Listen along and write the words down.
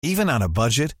Even on a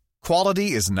budget,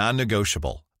 quality is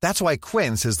non-negotiable. That's why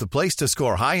Quince is the place to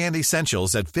score high-end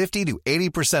essentials at 50 to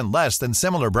 80% less than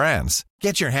similar brands.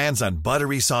 Get your hands on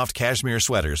buttery soft cashmere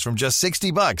sweaters from just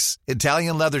 $60,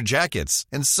 Italian leather jackets,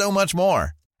 and so much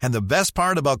more. And the best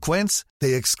part about Quince,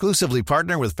 they exclusively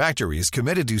partner with factories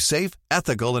committed to safe,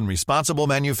 ethical, and responsible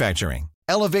manufacturing.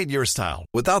 Elevate your style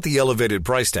without the elevated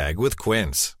price tag with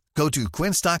Quince. Go to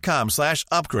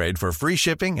quince.com/upgrade for free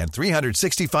shipping and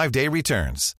 365-day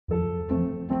returns.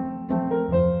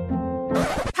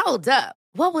 Hold up.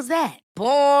 What was that?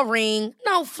 Boring.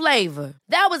 No flavor.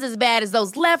 That was as bad as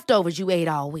those leftovers you ate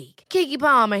all week. Keke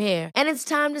Palmer here, and it's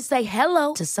time to say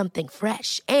hello to something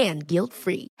fresh and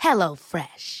guilt-free. Hello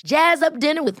Fresh. Jazz up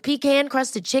dinner with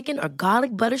pecan-crusted chicken or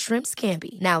garlic butter shrimp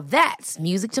scampi. Now that's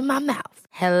music to my mouth.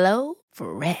 Hello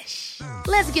Fresh.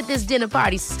 Let's get this dinner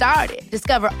party started.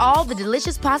 Discover all the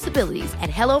delicious possibilities at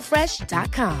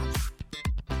hellofresh.com.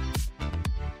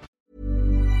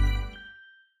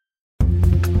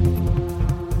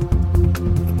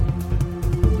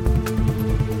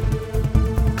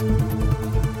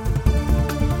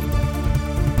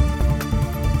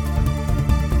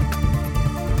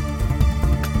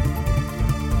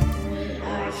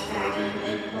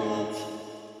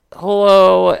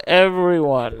 Hello,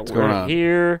 everyone. What's going on? We're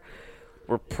here.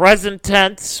 We're present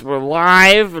tense. We're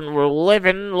live, and we're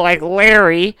living like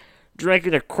Larry,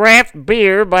 drinking a craft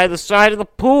beer by the side of the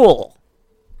pool.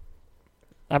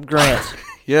 I'm Grant.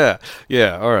 Yeah,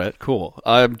 all right, cool.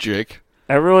 I'm Jake.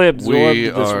 I really absorbed We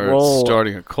this are role.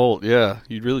 starting a cult. Yeah,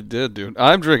 you really did, dude.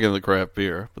 I'm drinking the craft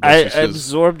beer. But I that's just 'cause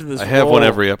absorbed this I have role one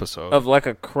every episode. of like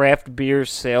a craft beer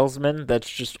salesman that's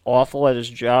just awful at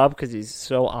his job because he's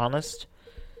so honest.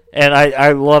 And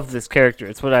I love this character.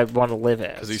 It's what I want to live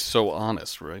as. Because he's so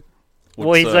honest, right?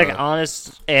 Well, he's like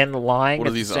honest and lying what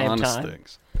at are these the same honest time.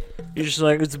 things? You're just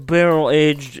like, it's barrel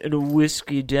aged in a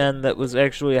whiskey den that was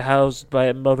actually housed by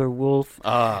a mother wolf.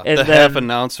 And the then- half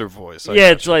announcer voice. Yeah,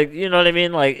 it's like, you know what I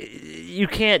mean? Like, you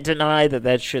can't deny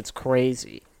that shit's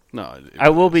crazy. No, I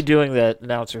will be doing that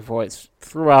announcer voice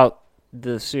throughout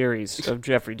the series of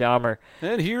Jeffrey Dahmer.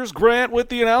 And here's Grant with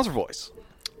the announcer voice.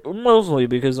 Mostly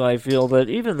because I feel that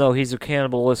even though he's a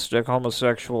cannibalistic,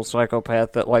 homosexual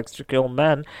psychopath that likes to kill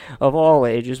men of all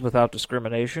ages without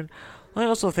discrimination, I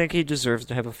also think he deserves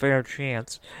to have a fair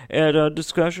chance at a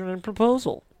discussion and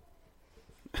proposal.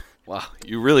 Wow,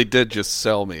 you really did just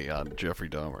sell me on Jeffrey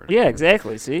Dahmer. Yeah,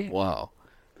 exactly, see? Wow.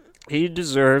 He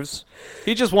deserves...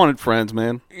 He just wanted friends,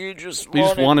 man. He just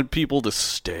wanted people to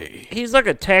stay. He's like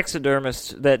a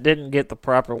taxidermist that didn't get the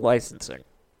proper licensing.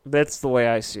 That's the way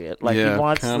I see it. Like, Yeah, he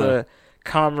wants kinda. the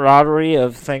camaraderie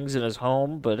of things in his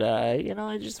home, but, he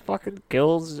just fucking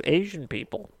kills Asian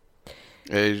people.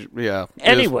 Yeah.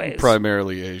 Anyways. It's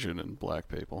primarily Asian and black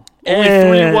people. Only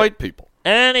 3 white people.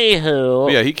 Anywho.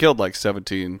 But yeah, he killed like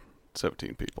 17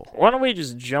 people. Why don't we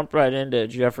just jump right into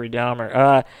Jeffrey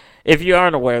Dahmer? If you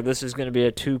aren't aware, this is going to be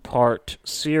a 2-part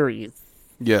series.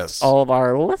 Yes. All of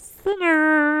our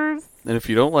listeners. And if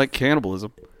you don't like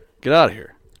cannibalism, get out of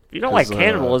here. If you don't like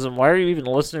cannibalism, why are you even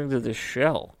listening to this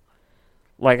show?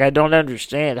 Like, I don't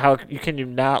understand. How can you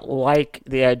not like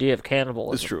the idea of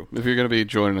cannibalism? It's true. If you're going to be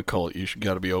joining a cult, you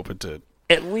got to be open to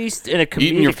At least in a comedic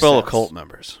eating your fellow sense. cult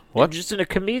members. What? Just in a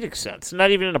comedic sense. Not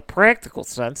even in a practical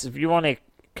sense. If you want to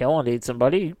kill and eat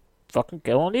somebody, fucking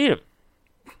kill and eat him.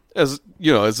 As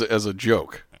you know, as a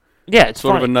joke. Yeah, it's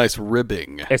Sort funny. of a nice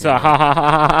ribbing. It's a ha ha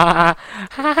ha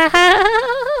ha ha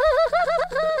ha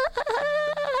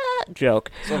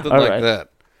joke. Something All like right. that.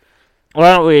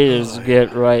 Why don't we just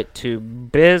get right to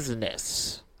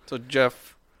business? So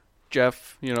Jeff, Can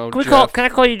Jeff, I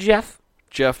call you Jeff?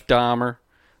 Jeff Dahmer,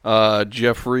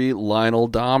 Jeffrey Lionel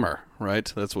Dahmer,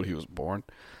 right? That's what he was born.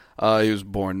 He was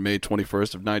born May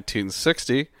 21st of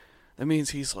 1960. That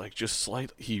means he's like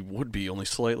he would be only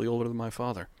slightly older than my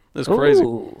father. That's crazy.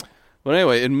 Ooh. But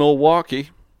anyway, in Milwaukee,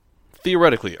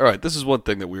 theoretically, all right, this is one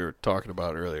thing that we were talking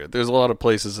about earlier. There's a lot of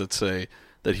places that say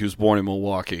that he was born in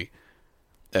Milwaukee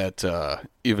at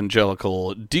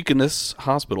Evangelical Deaconess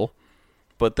Hospital,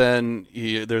 but then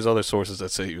there's other sources that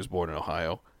say he was born in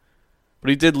Ohio. But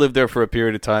he did live there for a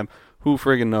period of time. Who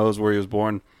friggin' knows where he was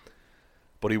born?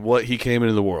 But he came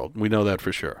into the world. We know that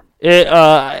for sure.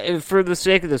 For the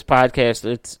sake of this podcast,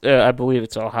 it's I believe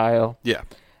it's Ohio. Yeah.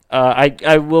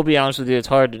 I will be honest with you, it's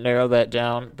hard to narrow that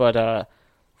down, but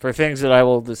for things that I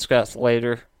will discuss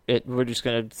later, we're just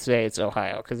going to say it's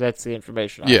Ohio, because that's the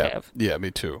information I have. Yeah,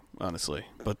 me too, honestly.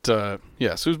 But, so he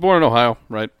was born in Ohio,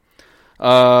 right?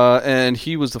 And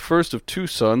he was the first of 2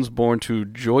 sons born to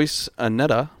Joyce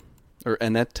Annetta, or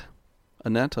Annette,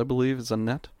 I believe is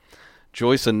Annette.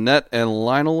 Joyce Annette and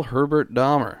Lionel Herbert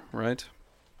Dahmer, right?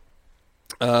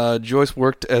 Joyce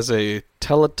worked as a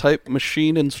teletype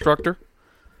machine instructor,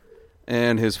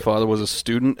 and his father was a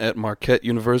student at Marquette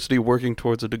University working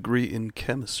towards a degree in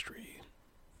chemistry.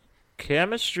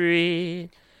 Chemistry,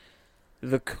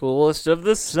 the coolest of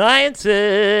the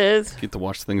sciences. Get to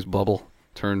watch things bubble,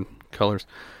 turn colors.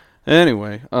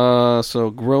 Anyway,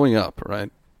 so growing up,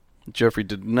 right, Jeffrey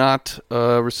did not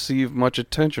receive much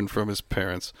attention from his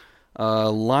parents.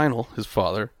 Lionel, his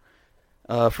father,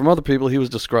 from other people, he was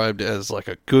described as like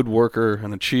a good worker,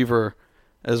 an achiever,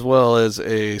 as well as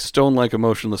a stone-like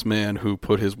emotionless man who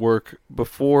put his work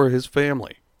before his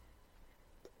family.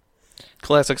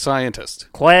 Classic scientist.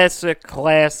 Classic.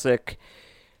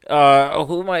 Who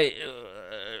am I?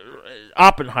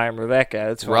 Oppenheimer, that guy.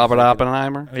 That's Robert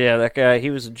Oppenheimer? Yeah, that guy.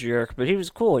 He was a jerk, but he was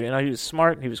cool. You know, he was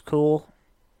smart. He was cool.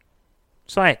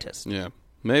 Scientist. Yeah,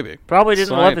 maybe. Probably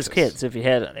didn't love his Scientist. kids if he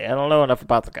had any. I don't know enough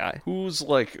about the guy. Who's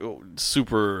like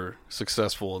super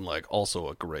successful and like also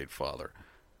a great father?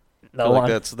 No like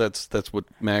one. that's what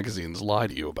magazines lie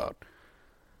to you about.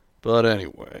 But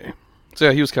anyway, so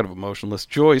yeah, he was kind of emotionless.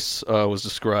 Joyce was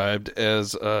described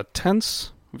as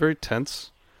tense, very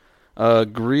tense,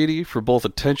 greedy for both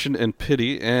attention and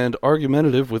pity, and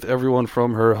argumentative with everyone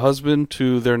from her husband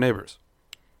to their neighbors.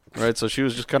 Right, so she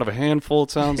was just kind of a handful.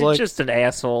 It sounds like just an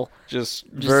asshole. just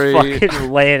Just very fucking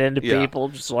laying into Yeah. people.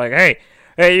 Just like, hey,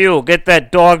 you, get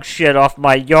that dog shit off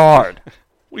my yard.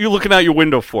 What are you looking out your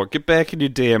window for? Get back in your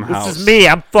damn house. This is me.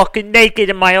 I'm fucking naked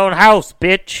in my own house,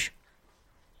 bitch.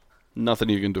 Nothing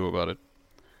you can do about it.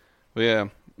 But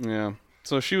yeah.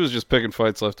 So she was just picking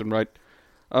fights left and right.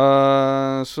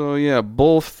 So yeah,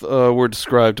 both were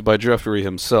described by Jeffrey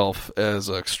himself as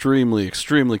extremely,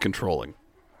 extremely controlling.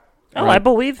 Oh, Right. I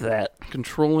believe that.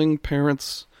 Controlling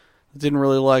parents didn't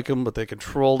really like him, but they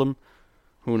controlled him.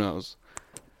 Who knows?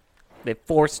 They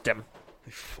forced him.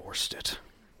 They forced it.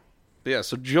 But yeah,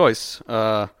 so Joyce,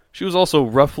 she was also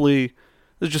roughly,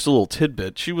 this is just a little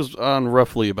tidbit, she was on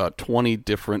roughly about 20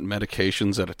 different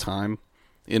medications at a time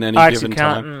in any given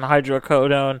time. OxyContin,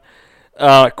 hydrocodone,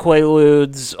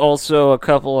 Quaaludes, also a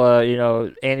couple of,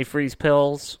 antifreeze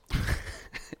pills.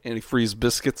 Antifreeze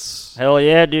biscuits. Hell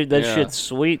yeah, dude, that Yeah. shit's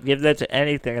sweet. Give that to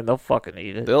anything and they'll fucking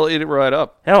eat it. They'll eat it right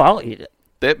up. Hell, I'll eat it.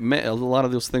 A lot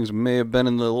of those things may have been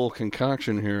in the little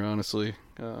concoction here, honestly,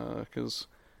 because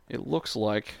it looks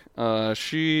like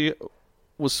she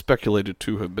was speculated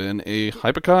to have been a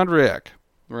hypochondriac,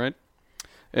 right?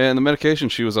 And the medication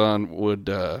she was on would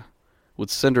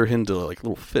send her into like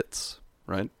little fits,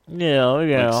 right? Yeah.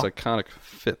 Like psychotic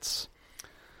fits.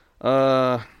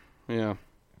 Yeah.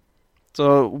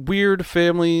 So weird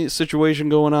family situation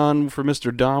going on for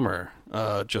Mr. Dahmer,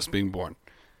 just being born.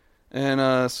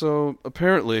 And so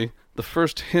apparently the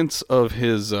first hints of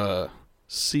his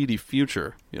seedy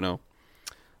future,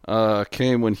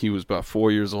 came when he was about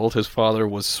 4 years old. His father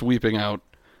was sweeping out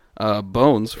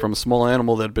bones from a small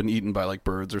animal that had been eaten by like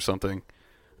birds or something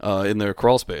in their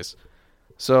crawl space.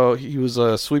 So he was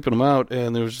sweeping them out,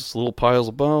 and there was just little piles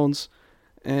of bones.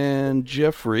 And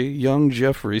young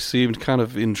Jeffrey, seemed kind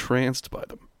of entranced by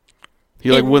them. He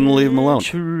wouldn't leave them alone.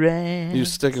 He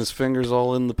was sticking his fingers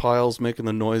all in the piles, making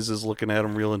the noises, looking at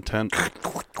them real intent.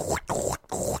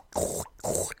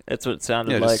 That's what it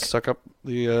sounded Yeah, like. just suck up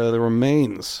the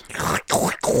remains.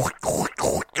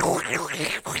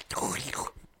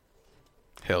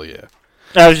 Hell yeah.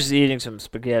 I was just eating some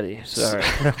spaghetti. Sorry.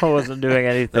 I wasn't doing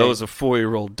anything. That was a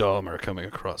 4-year-old Dahmer coming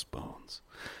across bones.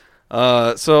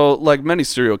 So, like many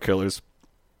serial killers,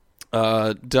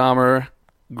 Dahmer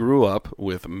grew up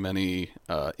with many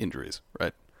injuries,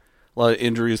 right? A lot of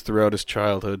injuries throughout his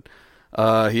childhood.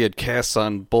 He had casts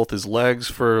on both his legs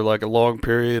for like a long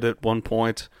period at one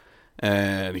point,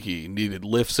 and he needed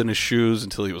lifts in his shoes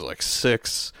until he was like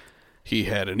 6. He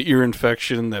had an ear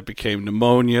infection that became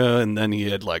pneumonia, and then he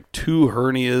had like 2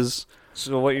 hernias.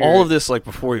 So what you're, All of this like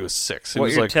before he was 6. It what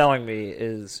was you're like telling me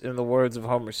is, in the words of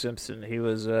Homer Simpson, he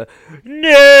was a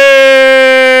nerd.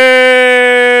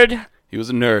 he was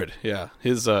a nerd. Yeah,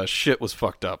 his shit was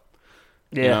fucked up.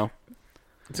 Yeah, You know?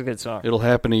 it's a good song. It'll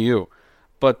happen to you.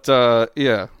 But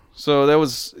yeah, so that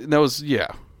was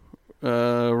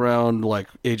around like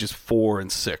ages 4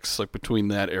 and 6, like between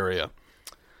that area.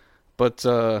 But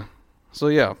so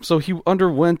he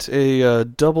underwent a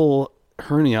double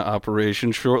hernia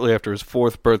operation shortly after his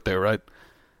 4th birthday, right?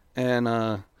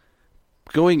 And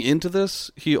going into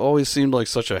this, he always seemed like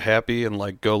such a happy and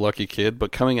like go-lucky kid,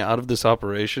 but coming out of this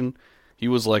operation, he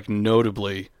was like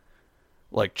notably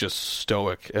like just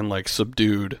stoic and like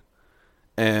subdued.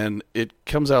 And it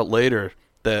comes out later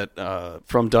that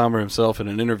from Dahmer himself in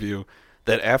an interview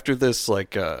that after this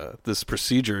this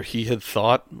procedure, he had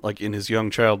thought like in his young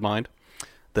child mind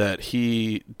that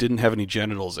he didn't have any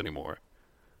genitals anymore.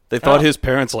 They thought his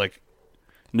parents, like,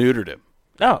 neutered him.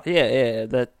 Oh, yeah,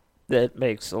 that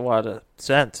makes a lot of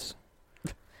sense.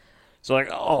 It's like,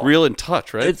 oh, Real in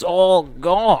touch, right? it's all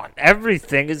gone.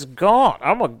 Everything is gone.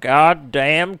 I'm a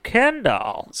goddamn Ken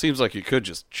doll. Seems like you could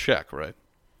just check, right?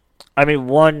 I mean,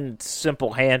 one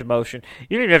simple hand motion.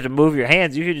 You don't even have to move your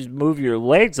hands. You can just move your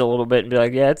legs a little bit and be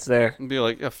like, yeah, it's there. And be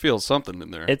like, I feel something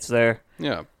in there. It's there.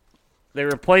 Yeah. They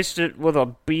replaced it with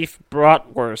a beef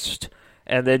bratwurst,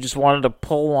 and they just wanted to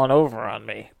pull one over on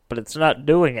me. But it's not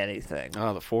doing anything.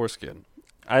 Ah, the foreskin.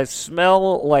 I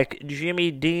smell like Jimmy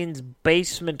Dean's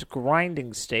basement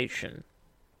grinding station.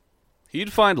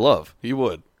 He'd find love. He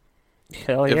would.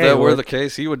 Hell If yeah, that he were would. the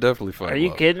case, he would definitely find Are love.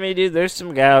 you kidding me, dude? There's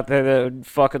some guy out there that would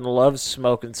fucking love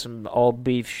smoking some all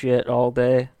beef shit all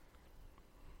day.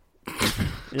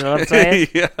 You know what I'm saying?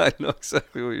 Yeah, I know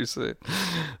exactly what you're saying.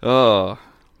 Oh,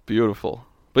 beautiful.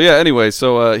 But yeah, anyway,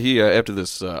 so he after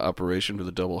this operation, for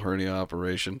the double hernia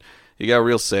operation, he got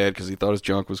real sad because he thought his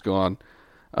junk was gone.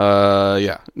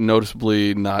 Yeah,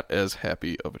 noticeably not as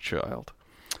happy of a child.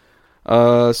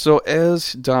 So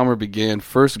as Dahmer began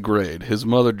first grade, his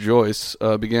mother Joyce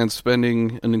began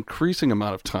spending an increasing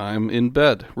amount of time in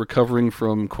bed, recovering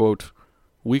from, quote,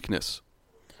 weakness.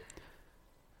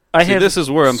 See, this is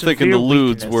where I'm thinking the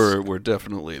lewds were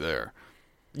definitely there.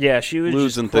 Yeah, she was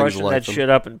Lewds just and things crushing like that them. shit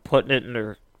up and putting it in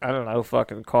her, I don't know,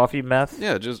 fucking coffee meth.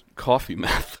 Yeah, just coffee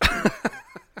meth.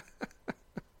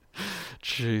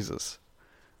 Jesus.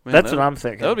 Man, That's what I'm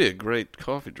thinking. That would be a great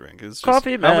coffee drink. It's just,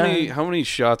 Coffee meth. How many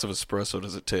shots of espresso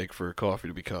does it take for coffee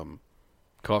to become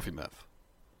coffee meth?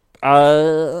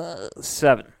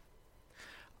 7.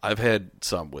 I've had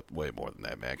some with way more than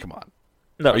that, man. Come on.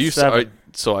 No, Are you 7.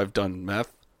 so I've done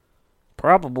meth?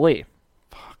 Probably.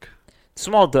 Fuck.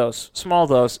 Small dose. Small.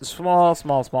 Well, Small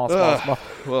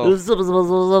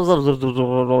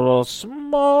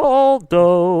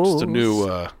dose. just a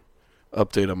new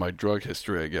update on my drug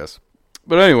history, I guess.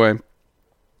 But anyway,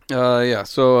 yeah,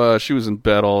 so she was in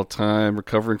bed all the time,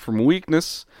 recovering from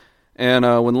weakness. And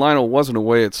when Lionel wasn't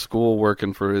away at school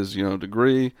working for his,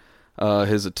 degree,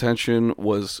 his attention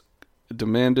was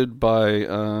demanded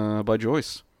by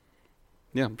Joyce.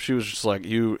 Yeah, she was just like,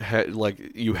 you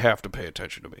have to pay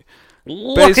attention to me.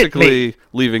 Basically,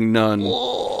 leaving none.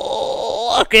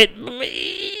 Look at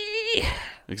me.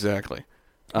 Exactly.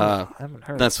 I haven't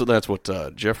heard. That's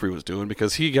what Jeffrey was doing,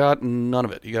 because he got none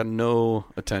of it. He got no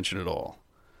attention at all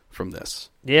from this.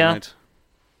 Yeah. Right?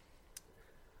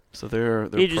 So their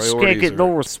You just can't priorities get are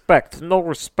no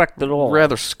respect at all.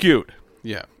 rather skewed.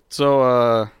 Yeah.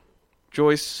 So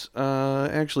Joyce,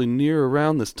 actually near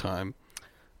around this time,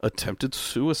 attempted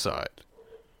suicide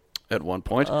at one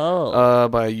point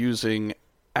by using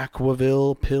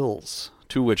Aquavil pills,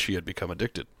 to which he had become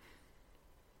addicted.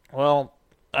 Well,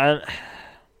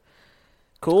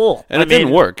 cool. And it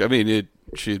didn't work. I mean,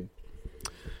 she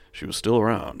was still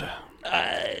around.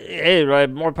 Hey, right,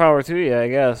 more power to you, I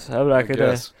guess. I'm not gonna.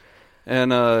 Yes.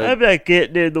 And I'm not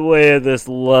getting in the way of this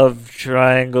love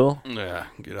triangle. yeah,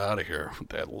 get out of here with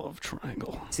that love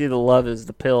triangle. See, the love is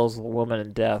the pills, the woman,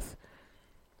 and death.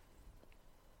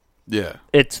 Yeah.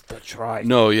 It's the trifecta.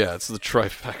 No, yeah, it's the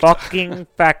trifecta. Fucking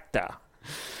facta.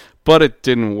 But it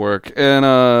didn't work. And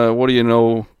what do you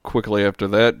know, quickly after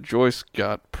that, Joyce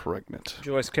got pregnant.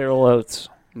 Joyce Carol Oates.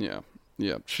 Yeah.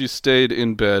 Yeah. She stayed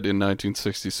in bed in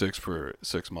 1966 for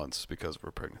 6 months because of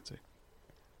her pregnancy.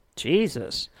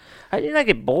 Jesus. How do you not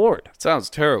get bored? Sounds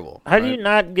terrible. How do you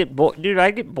not get bored? Dude,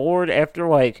 I get bored after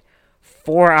like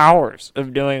 4 hours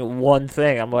of doing one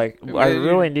thing. I'm like, I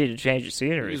really need to change the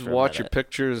scenery. You just for a watch your minute.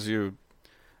 pictures, you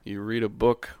read a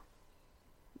book,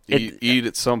 eat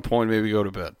at some point, maybe go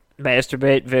to bed.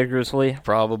 Masturbate vigorously.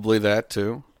 Probably that,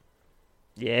 too.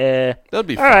 Yeah. That'd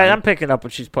be All fine. right, I'm picking up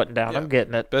what she's putting down. Yeah. I'm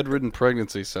getting it. Bedridden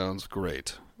pregnancy sounds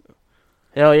great.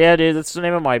 Hell yeah, dude. That's the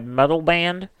name of my metal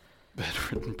band.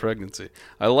 Bedridden pregnancy.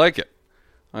 I like it.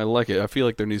 I feel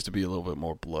like there needs to be a little bit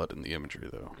more blood in the imagery,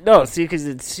 though. No, see, because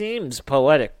it seems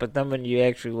poetic, but then when you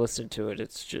actually listen to it,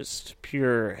 it's just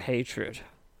pure hatred.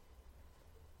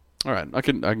 All right, I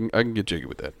can get jiggy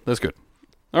with that. That's good.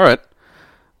 All right.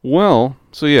 Well,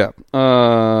 so yeah,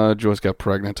 Joyce got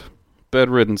pregnant,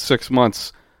 bedridden 6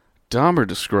 months. Dahmer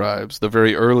describes the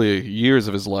very early years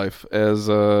of his life as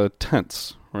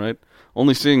tense, right?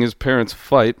 Only seeing his parents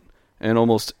fight and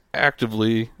almost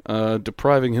actively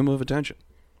depriving him of attention.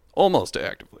 Almost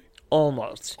actively.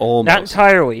 Almost. Almost. Not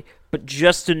entirely, but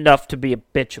just enough to be a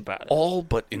bitch about it. All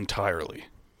but entirely.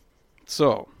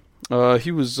 So,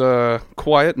 he was a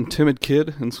quiet and timid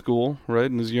kid in school, right,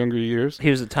 in his younger years.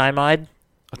 He was a time-eyed.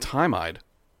 A time-eyed.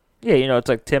 Yeah, it's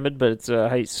like timid, but it's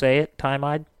how you say it,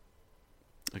 time-eyed.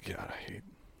 God,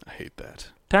 I hate that.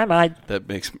 Time-eyed. That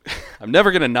makes me... I'm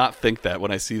never going to not think that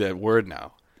when I see that word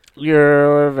now.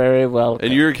 You're very welcome.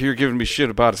 And you're giving me shit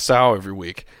about a sow every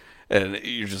week. And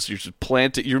you're just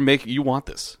planting... You want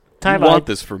this. Time-eyed. You want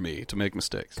this for me to make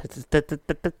mistakes.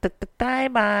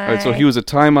 Time-eyed. All right, so he was a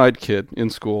time-eyed kid in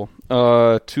school,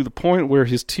 to the point where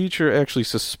his teacher actually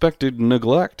suspected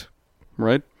neglect,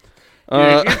 right? Dude,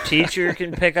 if your teacher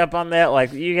can pick up on that,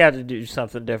 like, you got to do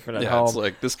something different at home. It's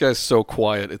like, this guy's so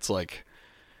quiet, it's like...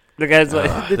 The guy's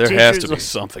like, there has to be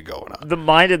something going on. The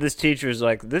mind of this teacher is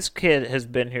like, this kid has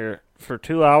been here for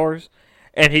 2 hours,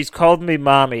 and he's called me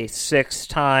mommy 6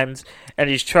 times, and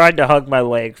he's tried to hug my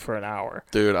leg for an hour.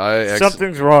 Dude,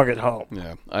 something's wrong at home.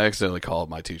 Yeah, I accidentally called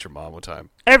my teacher mom one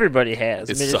time. Everybody has.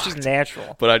 It it's sucked. just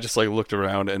natural. But I just like looked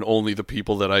around, and only the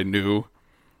people that I knew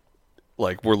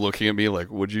like were looking at me like,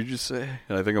 "What'd you just say?"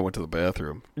 And I think I went to the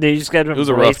bathroom. You just got to was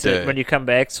a rough embrace it day. when you come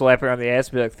back, slap her on the ass,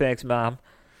 and be like, "Thanks, mom."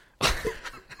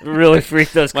 Really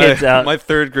freak those kids out. My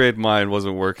 3rd grade mind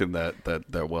wasn't working that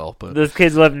well, but those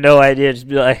kids will have no idea. Just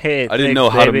be like, "Hey, I didn't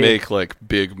know how to baby. make like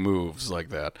big moves like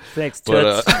that." Thanks,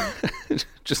 But Toots.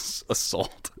 just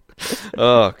assault.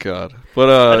 Oh God! But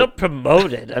I don't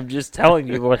promote it. I'm just telling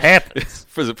you what happens.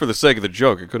 for the sake of the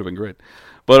joke, it could have been great.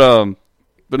 But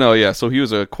no, yeah. So he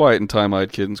was a quiet and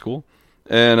time-eyed kid in school,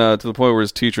 and to the point where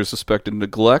his teacher suspected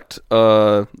neglect.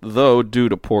 Though due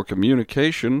to poor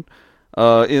communication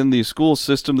in the school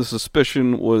system, the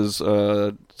suspicion was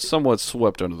somewhat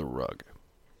swept under the rug.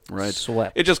 Right?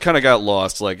 Swept. It just kind of got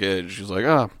lost. Like she was like,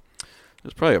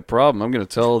 there's probably a problem. I'm going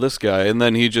to tell this guy. And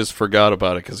then he just forgot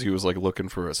about it because he was like looking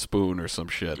for a spoon or some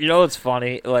shit. You know what's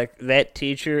funny? Like that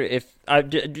teacher, if I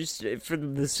just for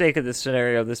the sake of this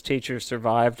scenario, this teacher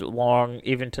survived long,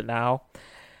 even to now,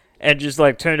 and just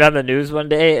like turned on the news one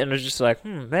day and was just like,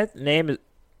 that name is,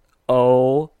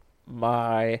 oh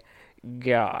my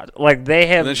God. Like they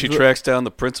have. And then she tracks down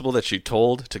the principal that she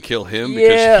told to kill him Yeah.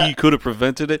 because he could have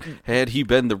prevented it had he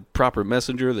been the proper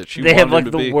messenger that she They wanted have him like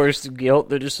to the be. worst guilt.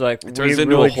 They're just like, we turns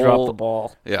into really a whole- dropped the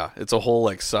ball. Yeah, it's a whole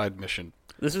like side mission.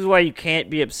 This is why you can't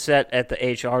be upset at the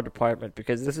HR department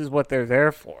because this is what they're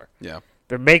there for. Yeah.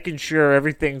 They're making sure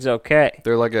everything's okay.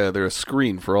 They're a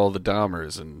screen for all the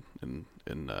Dahmers and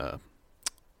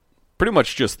pretty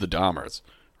much just the Dahmers,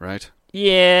 right?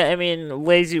 Yeah, I mean,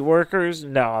 lazy workers,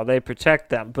 no, they protect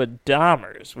them. But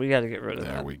Dahmers, we got to get rid of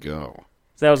There that. we go.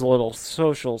 That was a little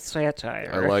social satire.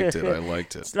 I liked it.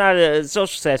 It's not a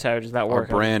social satire. Does not Our work.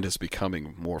 brand is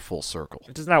becoming more full circle.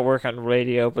 It does not work on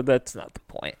radio, but that's not the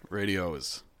point. Radio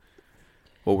is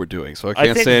what we're doing, so I I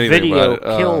can't think say anything video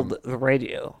about it. killed the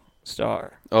radio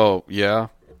star. Oh, yeah?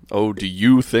 Oh, do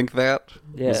you think that?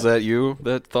 Yeah. Was that you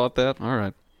that thought that? All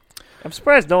right. I'm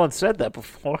surprised no one said that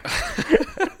before.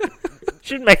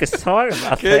 Should make a song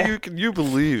about that. Can you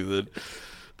believe that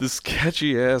this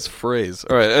catchy-ass phrase?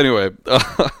 All right, anyway.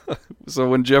 So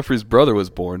when Jeffrey's brother was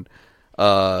born,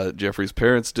 Jeffrey's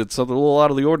parents did something a little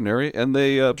out of the ordinary, and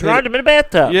they... Drowned him in a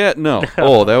bathtub. Yeah, no.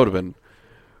 Oh, that would have been...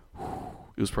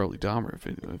 It was probably Dahmer if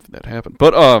that happened.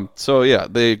 But so yeah,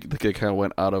 they kind of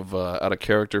went out of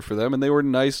character for them, and they were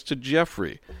nice to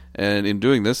Jeffrey. And in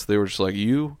doing this, they were just like,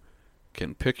 you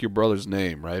can pick your brother's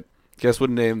name, right? Guess what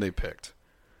name they picked?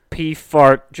 P.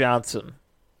 Fart Johnson.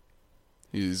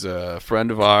 He's a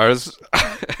friend of ours.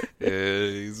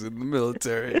 He's in the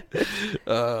military.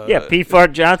 Yeah, P.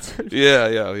 Fart Johnson.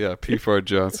 Yeah. P. Fart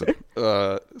Johnson.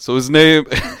 So his name,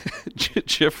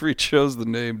 Jeffrey chose the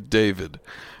name David,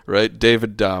 right?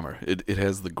 David Dahmer. It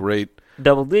has the great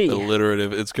Double D.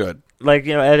 alliterative. It's good. Like,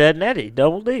 Ed, Ed, and Eddie.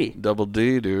 Double D. Double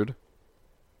D, dude.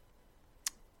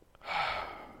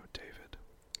 David.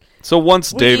 So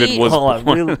once David was Hold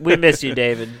born, on. We miss you,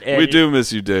 David. And we do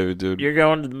miss you, David, dude. You're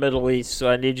going to the Middle East, so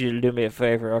I need you to do me a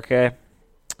favor, okay?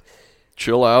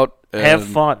 Chill out. And, Have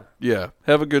fun. Yeah,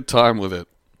 have a good time with it.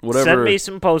 Whatever. Send me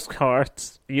some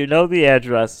postcards. You know the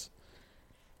address.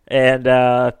 And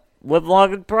live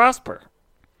long and prosper.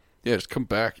 Yeah, just come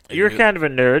back. You're idiot. kind of a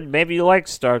nerd. Maybe you like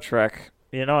Star Trek.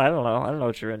 I don't know. I don't know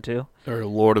what you're into. Or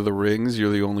Lord of the Rings.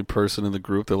 You're the only person in the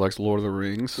group that likes Lord of the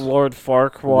Rings. Lord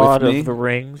Farquaad With me? of the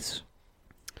Rings.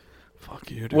 Fuck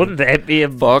you, dude. Wouldn't that be a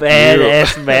Fuck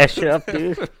badass mashup,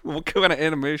 dude? What kind of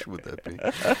animation would that be?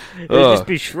 It'd just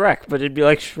be Shrek, but it'd be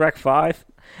like Shrek 5,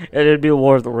 and it'd be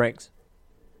Lord of the Rings.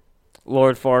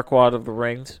 Lord Farquaad of the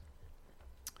Rings.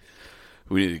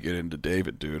 We need to get into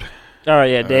David, dude. Oh,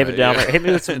 yeah, David All Dahmer. right, yeah. Hit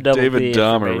me with some double David D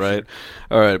Dahmer, information.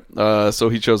 right? All right. So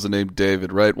he chose the name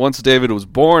David, right? Once David was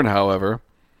born, however,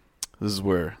 this is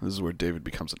where David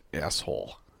becomes an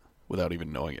asshole without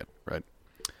even knowing it, right?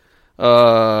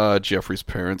 Jeffrey's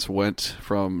parents went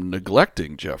from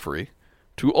neglecting Jeffrey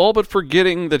to all but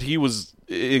forgetting that he was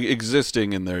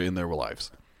existing in their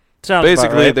lives. Sounds Basically,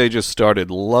 about right. they just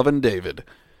started loving David.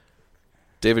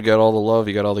 David got all the love.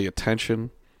 He got all the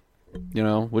attention.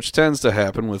 Which tends to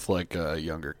happen with like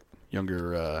younger.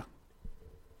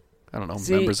 I don't know,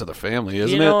 members of the family,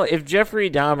 isn't it? If Jeffrey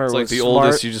Dahmer it's was like the smart,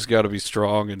 oldest, you just got to be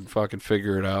strong and fucking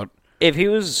figure it out. if he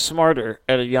was smarter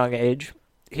at a young age,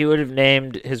 he would have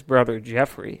named his brother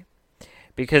Jeffrey.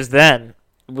 Because then,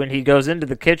 when he goes into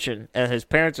the kitchen and his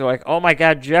parents are like, "Oh my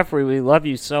God, Jeffrey, we love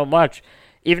you so much,"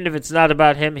 even if it's not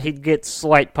about him, he'd get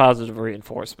slight positive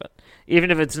reinforcement.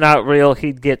 Even if it's not real,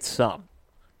 he'd get some.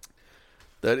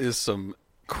 That is some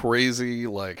crazy,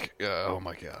 oh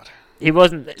my God. He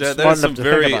wasn't That smart is enough some to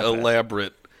very think about that.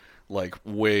 elaborate,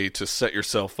 way to set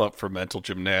yourself up for mental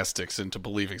gymnastics into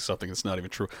believing something that's not even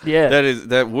true. Yeah.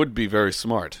 That would be very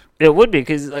smart. It would be,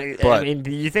 because, But-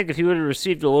 do you think if he would have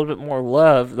received a little bit more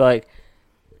love, I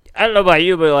don't know about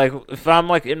you, but, if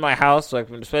I'm, in my house,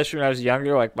 especially when I was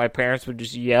younger, my parents would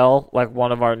just yell,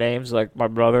 one of our names, my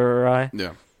brother or I,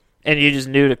 Yeah. and you just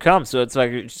knew to come. So it's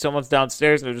like someone's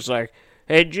downstairs, and they're just like,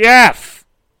 "Hey, Jeff!"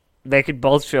 They could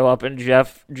both show up, and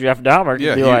Jeff Dahmer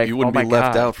could be like, you wouldn't "Oh be my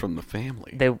left God, out from the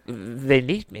family. They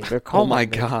need me. They're Oh calling my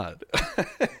me." God.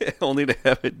 Only to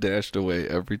have it dashed away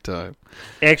every time.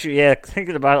 Actually, yeah,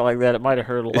 thinking about it like that, it might have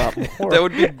hurt a lot more. That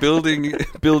would be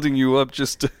building you up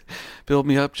just to build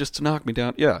me up just to knock me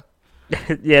down. Yeah.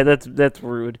 Yeah, that's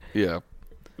rude. Yeah.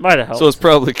 Might have helped. So it's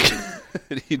probably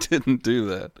good he didn't do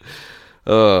that.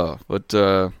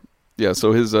 Yeah,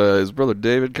 so his brother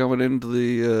David coming into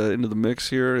the mix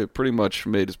here, it pretty much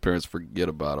made his parents forget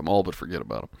about him, all but forget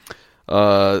about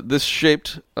him. This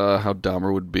shaped how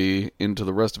Dahmer would be into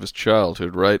the rest of his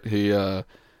childhood, right?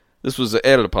 This was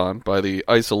added upon by the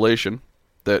isolation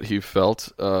that he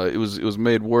felt. It was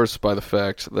made worse by the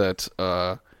fact that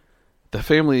the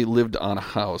family lived in a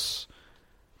house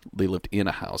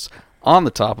on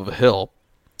the top of a hill,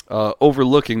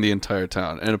 overlooking the entire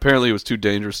town, and apparently it was too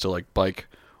dangerous to bike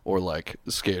or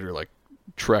skate or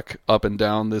trek up and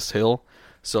down this hill,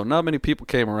 so not many people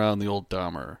came around the old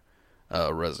Dahmer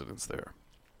residence there,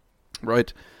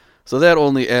 right? So that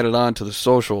only added on to the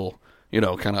social,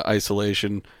 kind of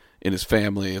isolation in his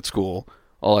family, at school,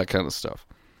 all that kind of stuff.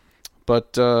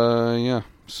 But yeah,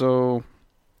 so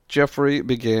Jeffrey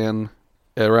began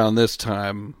around this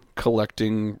time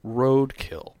collecting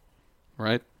roadkill,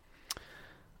 right?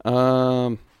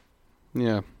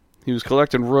 Yeah. He was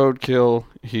collecting roadkill.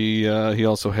 He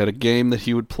also had a game that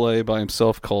he would play by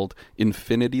himself called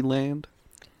Infinity Land.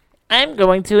 I'm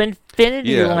going to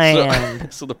Infinity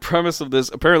Land. So the premise of this,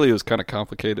 apparently it was kind of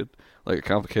complicated, a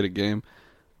complicated game,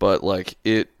 but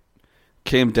it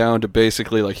came down to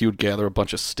basically he would gather a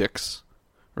bunch of sticks,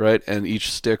 right? And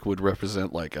each stick would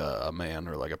represent a man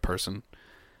or a person.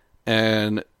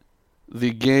 And the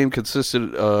game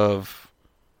consisted of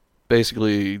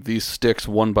basically these sticks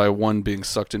one by one being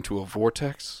sucked into a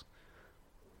vortex.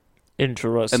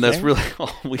 Interesting. And that's really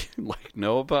all we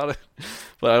know about it.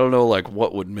 But I don't know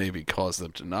what would maybe cause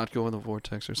them to not go in the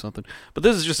vortex or something. But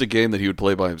this is just a game that he would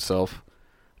play by himself,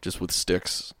 just with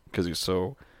sticks, because he was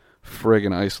so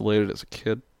friggin' isolated as a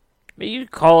kid. You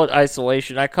call it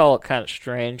isolation. I call it kind of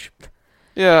strange.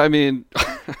 Yeah, I mean,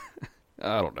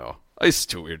 I don't know. I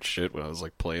used to do weird shit when I was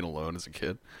playing alone as a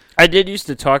kid. I did used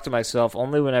to talk to myself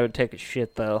only when I would take a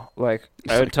shit, though. I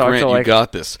would talk Grant, to you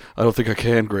got this. I don't think I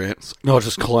can, Grant. No,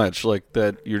 just clench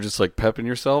that. You're just pepping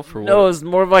yourself, or what? No, it was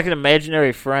more of an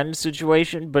imaginary friend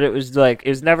situation, but it was it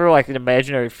was never an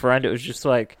imaginary friend. It was just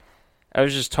I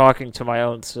was just talking to my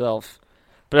own self.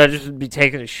 But I'd just be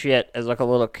taking a shit as a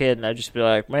little kid, and I'd just be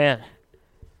like, "Man,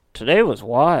 today was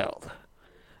wild."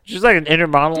 Just an inner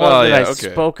monologue that I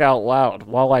spoke out loud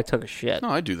while I took a shit. No,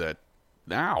 I do that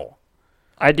now.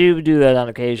 I do that on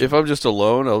occasion. If I'm just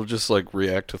alone, I'll just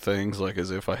react to things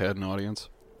as if I had an audience.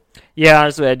 Yeah,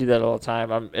 honestly, I do that all the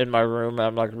time. I'm in my room,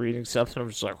 I'm reading something, I'm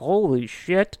just holy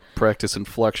shit. Practice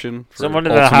inflection. For someone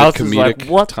in the house is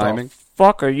what timing. The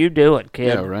fuck are you doing, kid?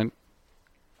 Yeah, right.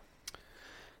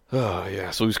 Oh, yeah,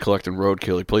 so he's collecting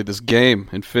roadkill. He played this game,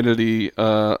 Infinity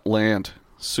Land.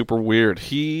 Super weird.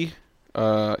 He'd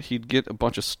get a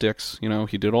bunch of sticks,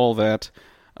 he did all that.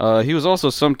 He was also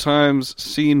sometimes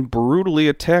seen brutally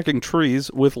attacking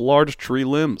trees with large tree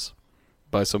limbs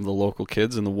by some of the local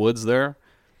kids in the woods there.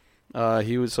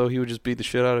 He would just beat the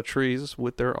shit out of trees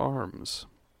with their arms.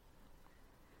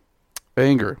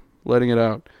 Anger, letting it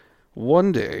out.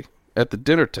 One day, at the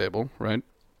dinner table, right,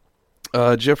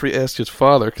 Jeffrey asked his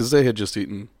father, because they had just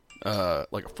eaten a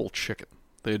full chicken.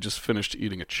 They had just finished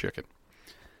eating a chicken.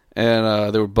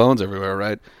 And there were bones everywhere,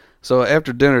 right? So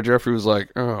after dinner, Jeffrey was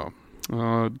like,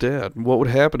 Dad, what would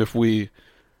happen if we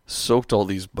soaked all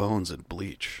these bones in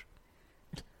bleach?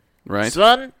 right?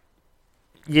 Son,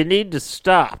 you need to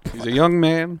stop. He's a young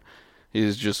man.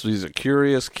 He's a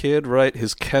curious kid, right?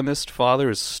 His chemist father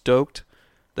is stoked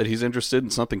that he's interested in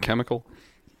something chemical.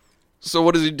 So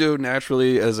what does he do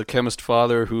naturally as a chemist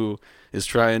father who is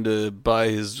trying to buy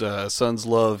his son's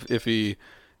love if he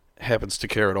happens to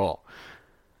care at all?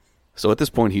 So at this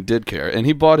point he did care, and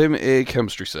he bought him a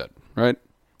chemistry set, right?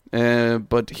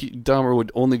 But Dahmer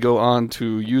would only go on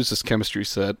to use this chemistry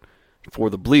set for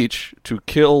the bleach to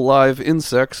kill live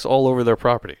insects all over their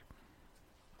property.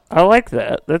 I like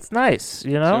that. That's nice,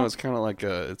 you know? So it's kind of like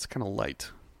it's kind of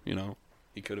light, you know?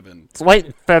 He could have been It's light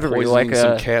and feathery, poisoning like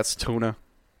some a cat's tuna.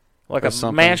 like or a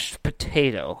something. mashed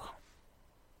potato.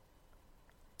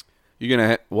 You're going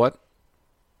to what?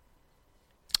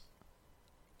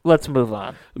 Let's move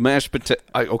on. Mashed potato.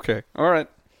 Okay. All right.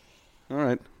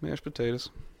 Mashed potatoes.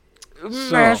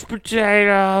 Mashed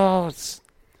potatoes.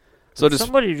 So Did just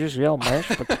somebody just yell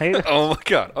mashed potato? oh my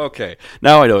god. Okay.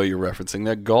 Now I know what you're referencing.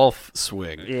 That golf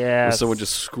swing. Yeah. Where someone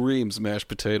just screams mashed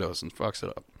potatoes and fucks it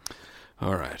up.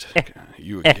 All right.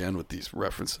 You again with these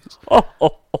references.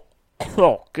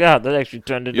 Oh, God, that actually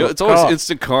turned into It's always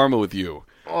instant karma with you.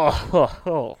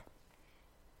 Oh,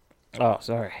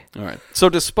 sorry. All right. So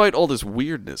despite all this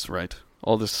weirdness, right?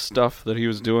 All this stuff that he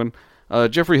was doing,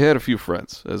 Jeffrey had a few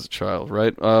friends as a child,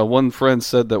 right? One friend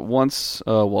said that once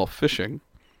while fishing,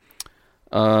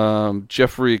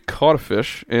 Jeffrey caught a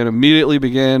fish and immediately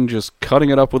began just cutting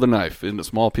it up with a knife into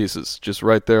small pieces, just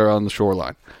right there on the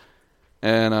shoreline.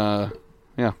 And,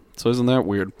 yeah, so isn't that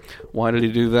weird? Why did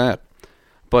he do that?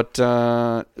 But,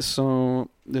 so,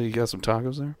 you got some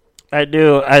tacos there? I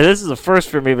do. This is the first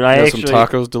for me, but I You got actually... some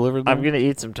tacos delivered there? I'm going to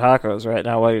eat some tacos right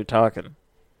now while you're talking.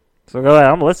 So go ahead.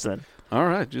 I'm listening. All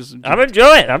right. I'm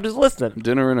enjoying it. I'm just listening.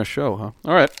 Dinner and a show, huh?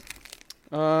 All right.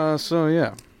 So,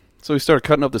 yeah. So he started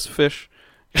cutting up this fish.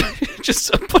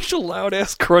 Just a bunch of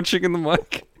loud-ass crunching in the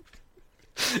mic.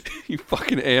 You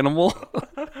fucking animal.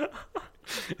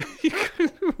 You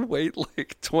couldn't wait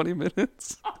like 20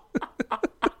 minutes.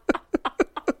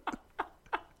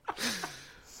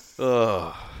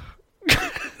 Ugh.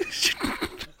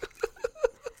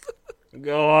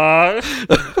 Go on.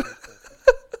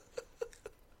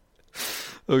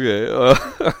 Okay.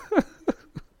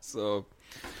 So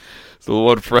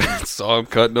one friend saw him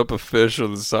cutting up a fish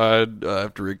on the side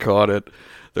after he caught it.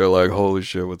 They're like, "Holy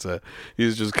shit, what's that?"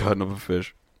 He's just cutting up a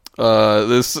fish.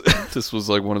 This was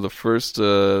like one of the first,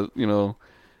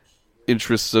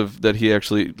 interests of that he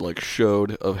actually like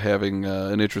showed of having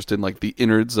an interest in like the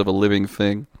innards of a living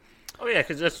thing. Oh, yeah,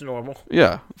 because that's normal.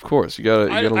 Yeah, of course. You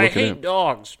gotta look I at hate him.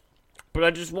 dogs, but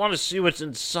I just want to see what's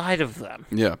inside of them.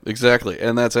 Yeah, exactly.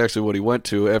 And that's actually what he went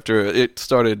to after it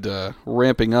started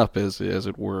ramping up, as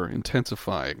it were,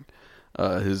 intensifying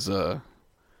his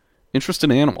interest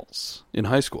in animals in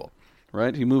high school,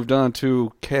 right? He moved on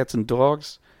to cats and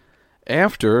dogs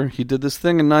after he did this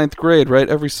thing in 9th grade, right?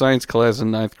 Every science class in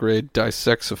 9th grade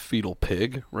dissects a fetal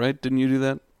pig, right? Didn't you do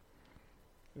that?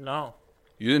 No.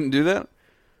 You didn't do that?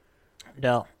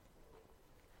 No.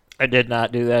 I did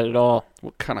not do that at all.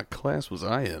 What kind of class was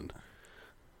I in?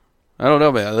 I don't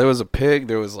know, man. There was a pig.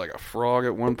 There was like a frog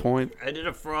at one point. I did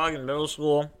a frog in middle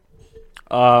school.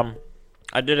 I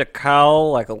did a cow,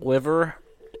 like a liver,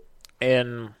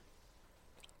 in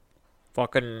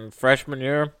fucking freshman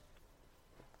year.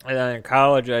 And then in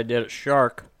college, I did a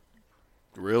shark.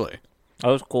 Really? That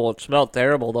was cool. It smelled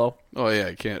terrible, though. Oh, yeah,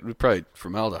 you can't. Probably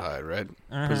formaldehyde, right?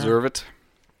 Preserve it.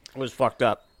 It was fucked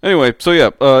up. Anyway, so yeah,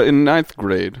 in 9th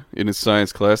grade, in his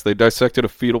science class, they dissected a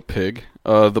fetal pig,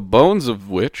 the bones of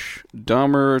which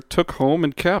Dahmer took home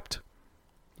and kept.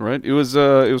 Right? It was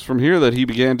from here that he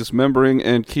began dismembering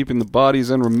and keeping the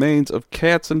bodies and remains of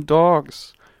cats and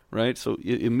dogs. Right? So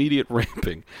immediate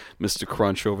ramping, Mr.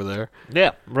 Crunch over there.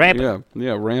 Yeah, rampant.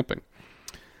 Yeah, ramping.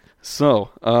 So,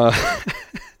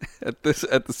 at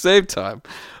the same time,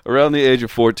 around the age of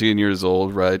 14 years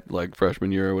old, right, like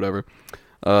freshman year or whatever,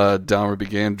 Dahmer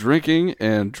began drinking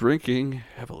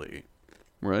heavily.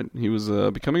 Right? He was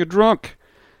becoming a drunk.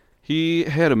 He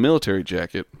had a military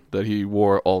jacket that he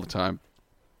wore all the time.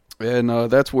 And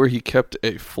that's where he kept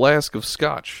a flask of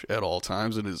scotch at all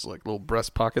times in his like little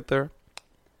breast pocket there.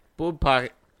 Boob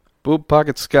pocket. Boob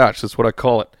pocket scotch, that's what I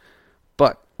call it.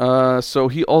 But, so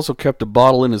he also kept a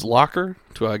bottle in his locker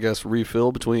to, I guess,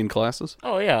 refill between classes.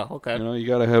 Oh, yeah, okay. You know, you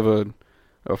gotta have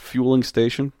a fueling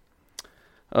station.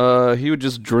 He would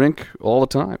just drink all the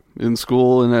time, in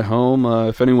school and at home.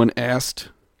 If anyone asked,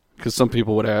 because some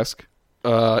people would ask,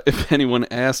 if anyone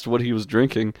asked what he was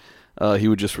drinking, he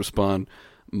would just respond,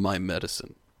 "My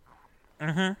medicine."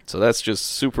 Mm-hmm. So that's just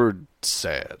super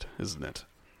sad, isn't it?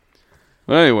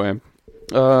 But anyway,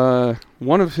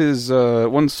 One of his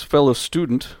one fellow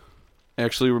student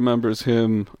actually remembers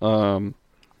him coming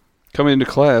into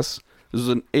class. This was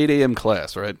an 8 a.m.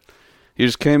 class, right? He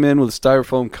just came in with a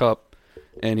styrofoam cup,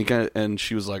 and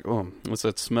she was like, "Oh, what's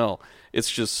that smell?" It's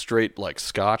just straight like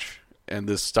scotch, and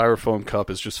this styrofoam cup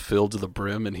is just filled to the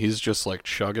brim, and he's just like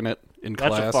chugging it in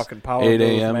class. That's a fucking power 8 move,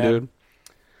 a.m., man. dude.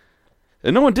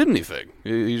 And no one did anything.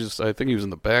 He just, I think he was in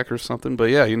the back or something.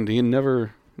 But yeah, he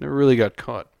never really got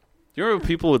caught. You remember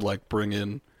people would like bring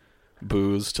in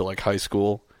booze to like high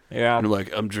school, Yeah. and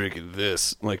like, I'm drinking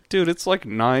this. I'm like, dude, it's like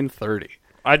 9:30.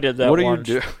 I did that What are once.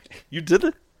 you doing? You did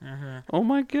it? Mm-hmm. Oh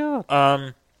my god.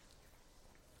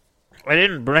 I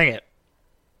didn't bring it.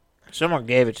 Someone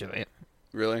gave it to me.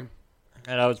 Really?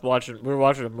 And we were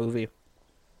watching a movie.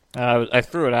 And I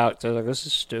threw it out. So I was like, this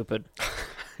is stupid.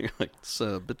 You're like, it's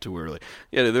a bit too early.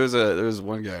 Yeah, there was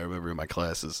one guy I remember in my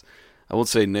classes. I won't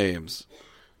say names,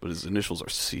 but his initials are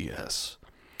CS.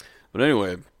 But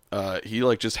anyway, he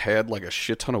like just had like a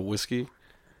shit ton of whiskey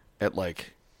at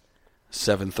like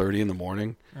 7:30 in the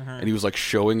morning, and he was like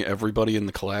showing everybody in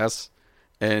the class,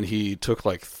 and he took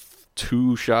like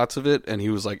 2 shots of it, and he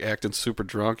was like acting super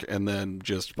drunk, and then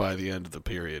just by the end of the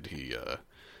period, he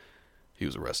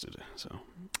was arrested. So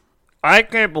I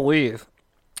can't believe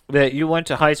that you went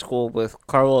to high school with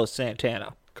Carlos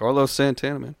Santana. Carlos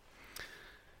Santana, man,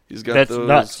 he's got That's those.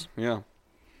 nuts. Yeah,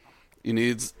 he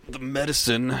needs the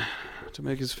medicine to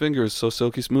make his fingers so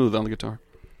silky smooth on the guitar.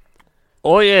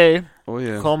 Oye, Oh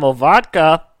yeah, como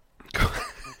vodka.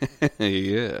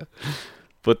 yeah.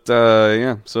 But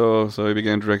yeah, so he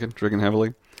began drinking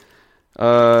heavily. 8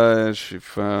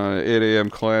 a.m.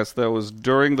 class. That was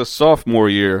during the sophomore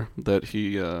year that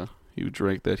he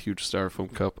drank that huge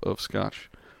styrofoam cup of scotch.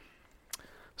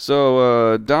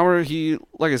 So Dahmer, he,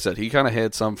 like I said, he kind of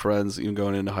had some friends even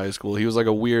going into high school. He was like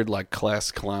a weird like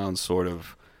class clown sort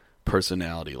of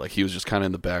personality. Like he was just kind of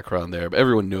in the background there, but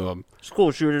everyone knew him.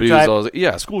 School shooter But he type. was always,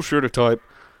 yeah, school shooter type.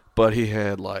 But he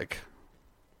had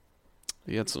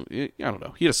some, I don't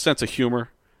know. He had a sense of humor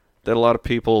that a lot of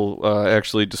people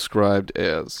actually described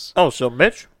as, Oh, so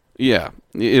Mitch? yeah,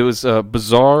 it was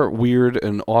bizarre, weird,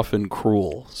 and often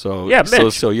cruel. So Yeah,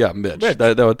 Mitch. So yeah, Mitch. Mitch.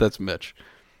 That's Mitch.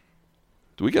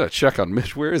 Do we got to check on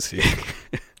Mitch? Where is he?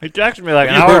 He texted me like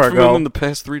an You hour heard from ago. him in the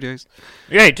past 3 days?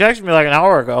 Yeah, he texted me like an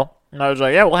hour ago. And I was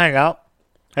like, yeah, we'll hang out.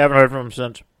 Haven't heard from him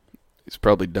since. He's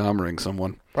probably Dahmering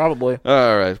someone. Probably.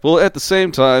 All right. Well, at the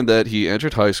same time that he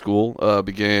entered high school,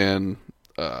 began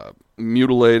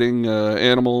mutilating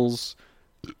animals,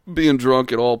 being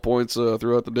drunk at all points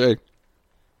throughout the day.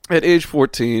 At age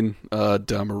 14,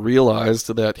 Dahmer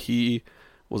realized that he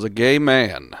was a gay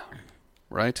man,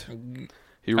 right?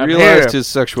 He I'm realized here. his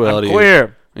sexuality. I'm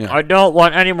queer. Yeah. I don't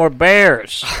want any more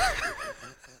bears.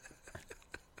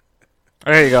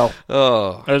 There you go.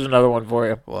 Oh, There's another one for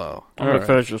you. wow. I'm going to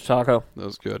finish this taco. That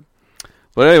was good.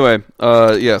 But anyway,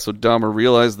 yeah, so Dahmer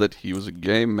realized that he was a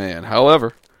gay man.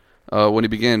 However, when he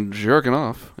began jerking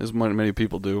off, as many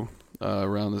people do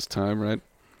around this time, right?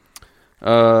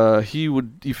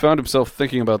 He found himself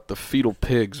thinking about the fetal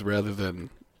pigs rather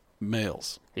than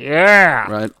males, Yeah.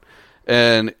 right?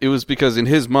 And it was because in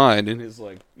his mind, in his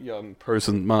like young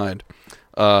person mind,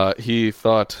 he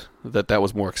thought that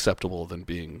was more acceptable than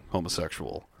being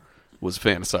homosexual, was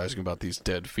fantasizing about these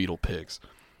dead fetal pigs.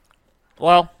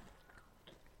 Well,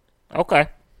 okay.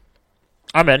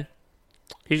 I'm in.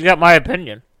 He's got my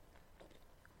opinion.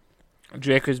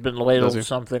 Jake has been Does ladled he?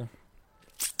 something.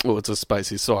 Oh, it's a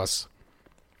spicy sauce.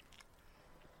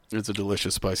 It's a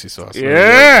delicious spicy sauce.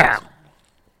 Yeah.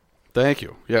 Thank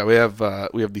you. Yeah, we have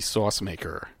the sauce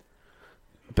maker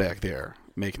back there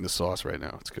making the sauce right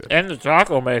now. It's good. And the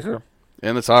taco maker.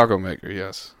 And the taco maker,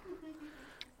 yes.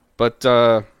 But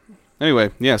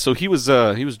anyway, yeah. So he was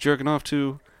jerking off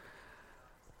to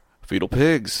fetal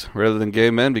pigs rather than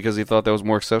gay men because he thought that was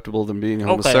more acceptable than being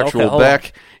homosexual hold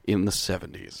back in the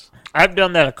 70s. I've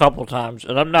done that a couple times,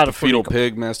 and I'm not a Fetal freak.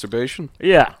 pig masturbation.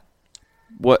 Yeah.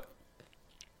 What?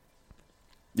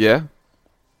 Yeah.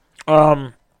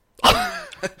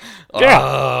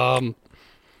 Yeah.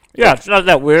 Yeah, it's not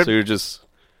that weird. So you're just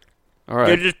all You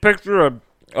right. just picture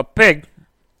a pig,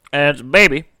 and it's a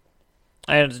baby,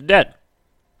 and it's dead.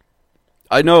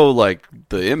 I know, like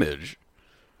the image.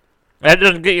 That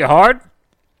doesn't get you hard?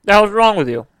 The hell's wrong with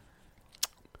you?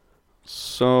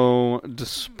 So,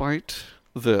 despite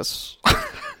this,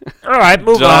 All right,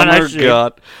 move on. I Dahmer see.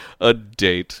 got a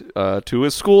date to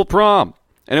his school prom,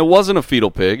 and it wasn't a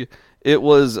fetal pig. It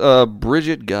was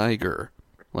Bridget Geiger,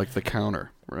 like the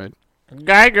counter, right?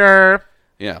 Geiger.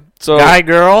 Yeah. So Guy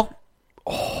girl.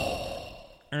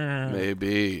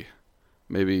 maybe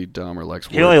Maybe Dahmer likes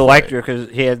wordplay. He only liked her because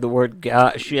he had the word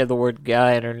guy. She had the word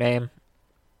guy in her name.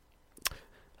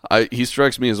 He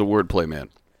strikes me as a wordplay man.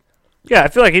 Yeah, I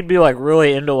feel like he'd be like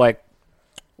really into like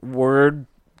word,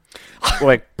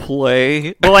 like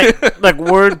Play? but like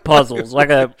word puzzles, like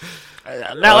a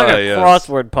not like a yes.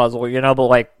 crossword puzzle, but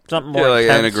like something more like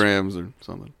intense. anagrams or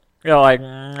something. Like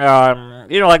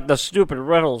like the stupid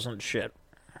riddles and shit.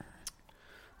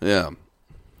 Yeah.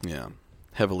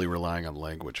 Heavily relying on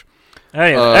language.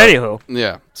 Anywho.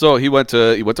 Yeah. So he went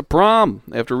to prom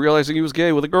after realizing he was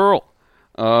gay with a girl.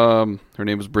 Her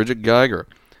name was Bridget Geiger.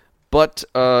 But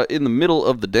in the middle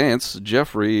of the dance,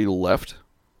 Jeffrey left.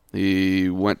 He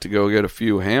went to go get a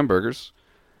few hamburgers,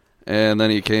 and then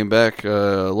he came back a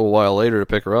little while later to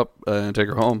pick her up and take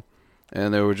her home.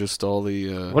 And there were just all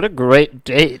the... what a great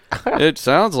date. It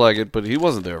sounds like it, but he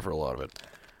wasn't there for a lot of it.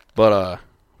 But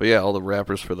yeah, all the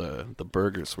wrappers for the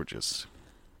burgers were just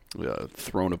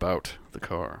thrown about the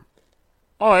car.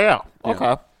 Oh, yeah. Okay.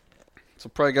 Yeah. So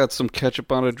probably got some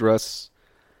ketchup on a dress.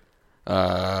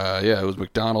 Yeah, it was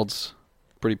McDonald's.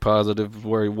 Pretty positive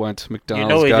where he went.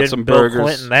 McDonald's he got didn't some Bill burgers.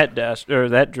 Clinton that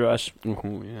dress.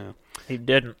 Oh, yeah. He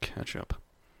didn't. Ketchup.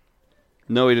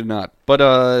 No, he did not.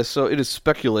 But so it is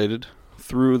speculated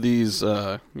through these,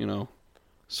 sort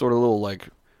of little like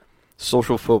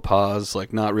social faux pas,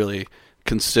 like not really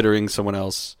considering someone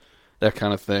else, that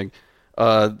kind of thing.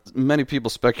 Many people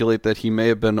speculate that he may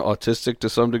have been autistic to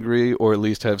some degree, or at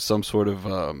least have some sort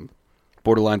of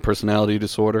borderline personality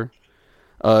disorder.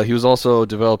 He was also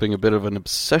developing a bit of an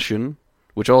obsession,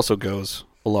 which also goes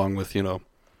along with,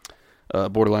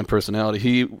 borderline personality.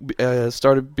 He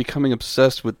started becoming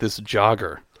obsessed with this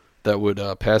jogger that would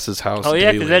pass his house Oh,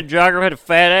 yeah, daily. because that jogger had a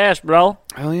fat ass, bro.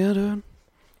 Hell yeah, dude.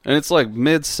 And it's like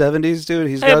mid-70s, dude.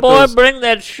 He's Hey, got boy, those... bring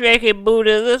that shaky booty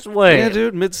this way. Yeah,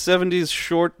 dude, mid-70s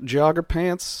short jogger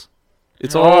pants.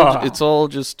 It's Oh. all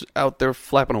just out there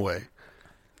flapping away.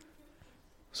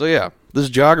 So yeah, this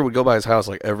jogger would go by his house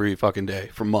like every fucking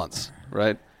day for months,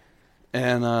 right?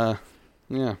 And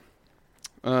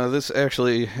this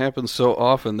actually happened so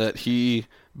often that he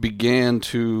began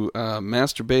to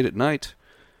masturbate at night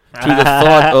to the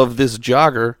thought of this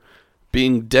jogger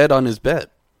being dead on his bed.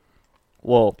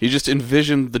 Whoa. He just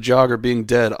envisioned the jogger being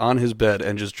dead on his bed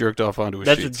and just jerked off onto his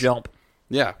That's sheets. a jump.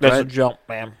 Yeah, That's right? a jump,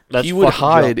 man. That's He would fucking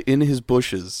hide jump. in his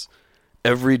bushes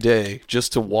every day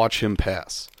just to watch him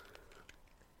pass.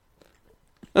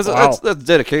 Wow. That's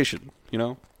dedication,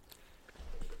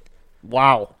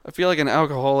 Wow. I feel like an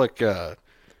alcoholic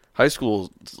high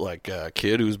school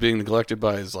kid who's being neglected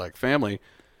by his family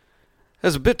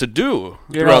has a bit to do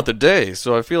throughout the day.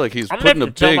 So I feel like he's I'm putting going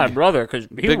a to tell big, my brother because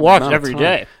he big walks amount of every time.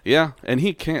 day. Yeah, and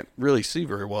he can't really see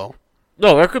very well.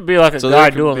 No, there could be like a So guy that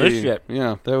could doing be- this shit.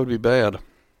 Yeah, that would be bad.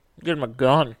 Get him a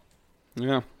gun.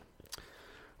 Yeah.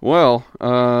 Well,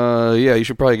 yeah, you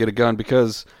should probably get a gun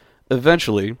because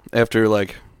eventually, after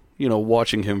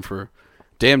watching him for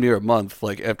damn near a month,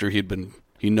 after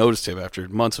he noticed him after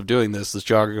months of doing this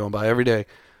jogger going by every day,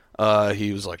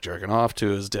 he was jerking off to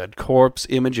his dead corpse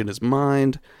image in his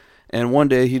mind, and one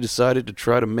day he decided to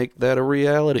try to make that a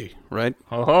reality, right?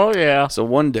 Oh, yeah. So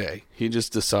one day he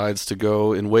just decides to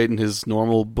go and wait in his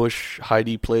normal bush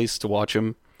hidey place to watch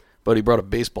him, but he brought a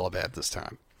baseball bat this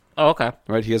time. Oh, okay.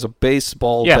 Right, he has a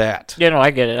baseball Yeah. bat. Yeah, no,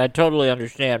 I get it. I totally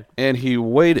understand. And he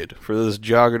waited for this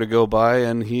jogger to go by,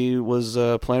 and he was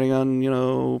planning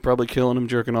on, probably killing him,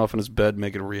 jerking off in his bed,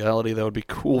 making it a reality. That would be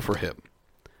cool for him.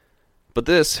 But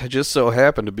this just so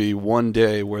happened to be one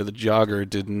day where the jogger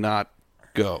did not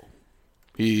go.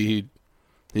 He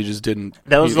just didn't.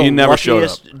 That was he the never showed up.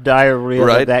 luckiest diarrhea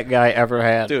Right? that guy ever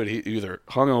had. Dude, he either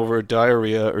hung over,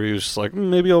 diarrhea, or he was just like,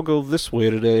 maybe I'll go this way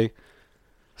today.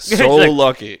 So like-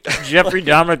 lucky. Jeffrey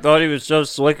Dahmer thought he was so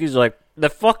slick. He's like, the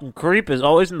fucking creep is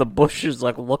always in the bushes,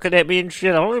 looking at me and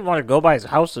shit. I don't even want to go by his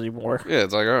house anymore. Yeah,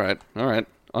 it's all right,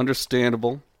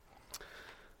 understandable.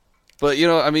 But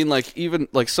even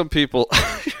some people,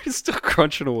 you're still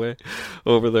crunching away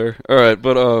over there. All right,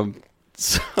 but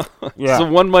Yeah. so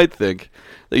one might think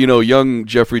that young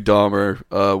Jeffrey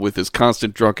Dahmer, with his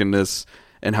constant drunkenness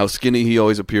and how skinny he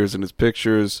always appears in his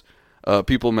pictures,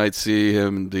 people might see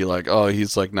him and be like, oh,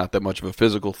 he's not that much of a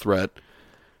physical threat.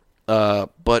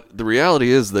 But the reality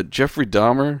is that Jeffrey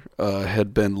Dahmer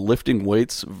had been lifting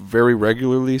weights very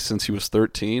regularly since he was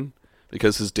 13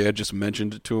 because his dad just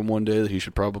mentioned it to him one day that he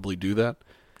should probably do that.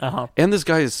 Uh-huh. And this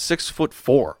guy is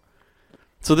 6'4".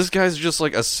 So this guy's just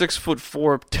like a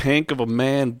 6'4" tank of a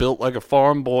man built like a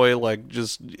farm boy,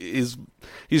 he's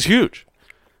huge.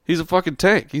 He's a fucking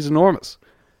tank. He's enormous.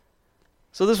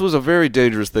 So this was a very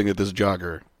dangerous thing that this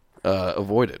jogger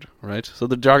avoided, right? So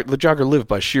the jogger lived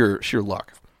by sheer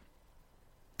luck.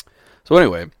 So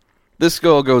anyway, this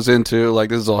girl goes into, like,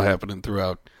 this is all happening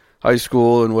throughout high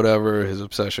school and whatever. His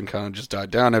obsession kind of just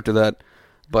died down after that.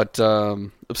 But,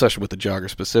 obsession with the jogger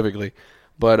specifically.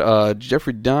 But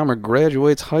Jeffrey Dahmer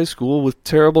graduates high school with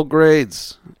terrible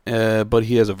grades. But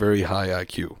he has a very high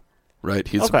IQ, right?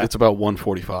 It's about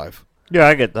 145. Yeah,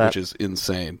 I get that. Which is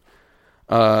insane.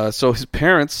 So his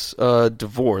parents'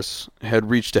 divorce had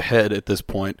reached a head at this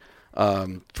point.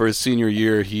 For his senior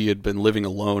year, he had been living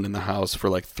alone in the house for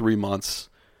like 3 months.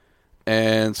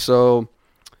 And so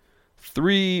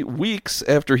 3 weeks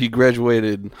after he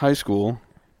graduated high school,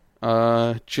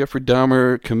 Jeffrey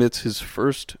Dahmer commits his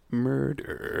first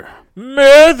murder.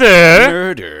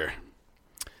 Murder!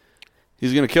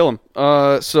 He's going to kill him.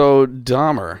 So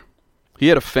Dahmer, he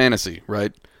had a fantasy,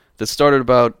 right? That started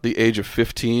about the age of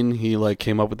 15. He like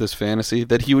came up with this fantasy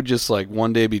that he would just like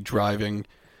one day be driving,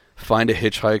 find a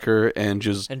hitchhiker, and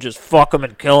just fuck him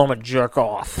and kill him and jerk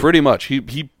off. Pretty much.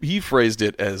 He phrased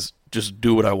it as just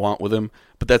do what I want with him,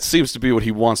 but that seems to be what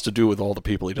he wants to do with all the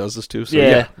people he does this to. So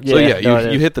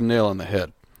you hit the nail on the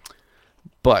head.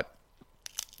 But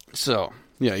so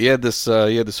yeah, he had this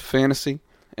fantasy,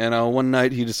 and one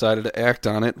night he decided to act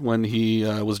on it when he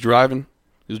was driving.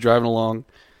 He was driving along,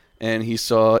 and he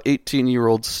saw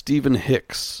 18-year-old Stephen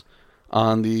Hicks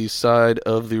on the side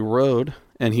of the road,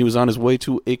 and he was on his way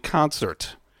to a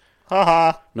concert.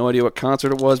 No idea what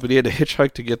concert it was, but he had to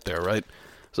hitchhike to get there, right?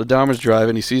 So Dahmer's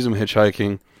driving, he sees him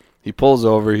hitchhiking, he pulls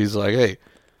over, he's like, hey,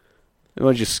 why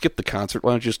don't you skip the concert?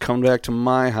 Why don't you just come back to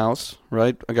my house,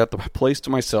 right? I got the place to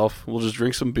myself, we'll just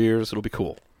drink some beers, it'll be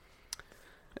cool.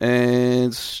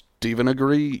 And Stephen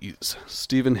agrees.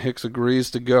 Stephen Hicks agrees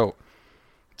to go.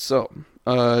 So,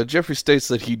 Jeffrey states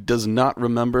that he does not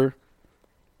remember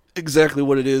exactly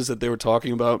what it is that they were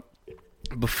talking about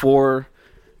before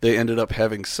they ended up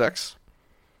having sex,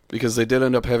 because they did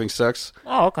end up having sex.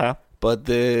 Oh, okay. But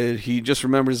he just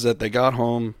remembers that they got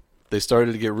home, they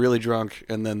started to get really drunk,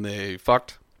 and then they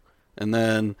fucked. And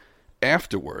then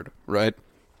afterward, right?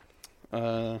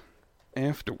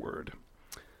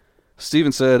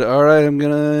 Stephen said, all right, I'm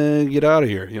going to get out of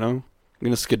here, you know? I'm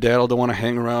going to skedaddle, don't want to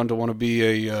hang around, don't want to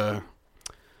be I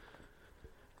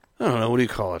don't know, what do you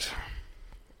call it?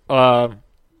 A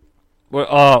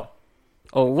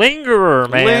lingerer,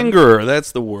 man. Lingerer,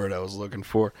 that's the word I was looking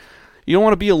for. You don't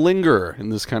want to be a lingerer in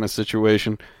this kind of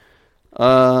situation.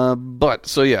 But,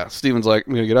 so yeah, Steven's like,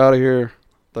 I'm going to get out of here.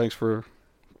 Thanks for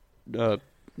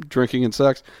drinking and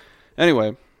sex.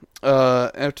 Anyway,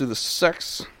 after the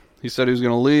sex, he said he was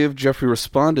going to leave. Jeffrey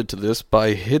responded to this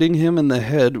by hitting him in the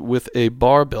head with a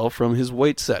barbell from his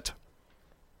weight set.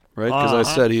 Right? Because I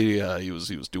said he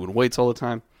was doing weights all the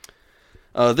time.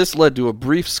 This led to a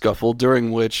brief scuffle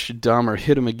during which Dahmer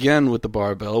hit him again with the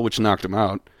barbell, which knocked him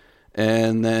out.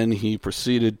 And then he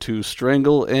proceeded to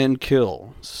strangle and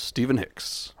kill Stephen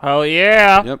Hicks. Oh,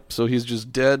 yeah. Yep, so he's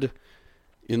just dead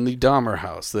in the Dahmer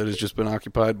house that has just been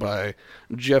occupied by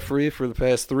Jeffrey for the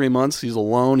past 3 months. He's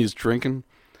alone, he's drinking,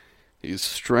 he's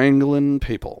strangling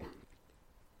people.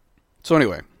 So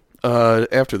anyway,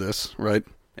 after this, right,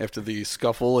 after the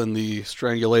scuffle and the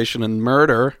strangulation and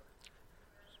murder,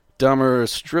 Dahmer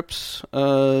strips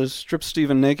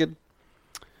Stephen naked.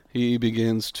 He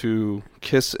begins to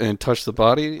kiss and touch the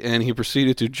body, and he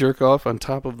proceeded to jerk off on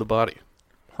top of the body.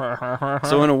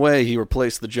 So in a way, he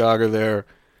replaced the jogger there.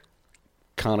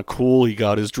 Kind of cool. He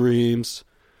got his dreams.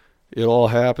 It all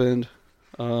happened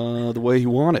the way he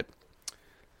wanted.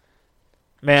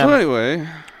 Man, so anyway,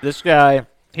 this guy,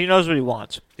 he knows what he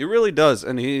wants. He really does,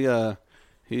 and he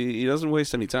doesn't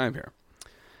waste any time here.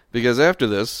 Because after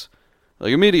this,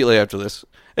 like immediately after this,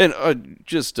 and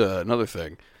just another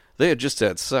thing, they had just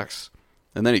had sex,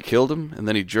 and then he killed him, and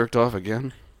then he jerked off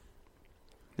again.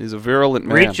 He's a virulent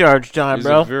man. Recharge time,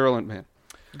 bro. He's a virulent man.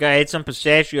 Guy ate some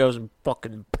pistachios and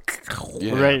fucking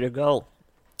ready to go.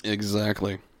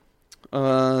 Exactly.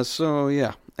 So,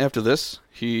 yeah. After this,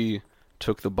 he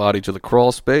took the body to the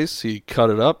crawl space. He cut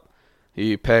it up.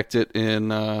 He packed it in...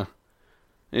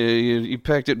 he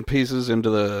packed it in pieces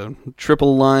into the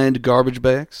triple-lined garbage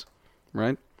bags,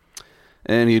 right?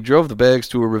 And he drove the bags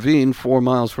to a ravine 4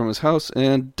 miles from his house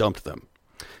and dumped them.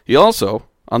 He also,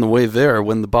 on the way there,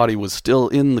 when the body was still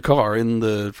in the car, in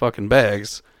the fucking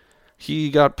bags, he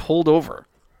got pulled over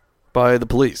by the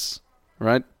police,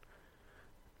 right?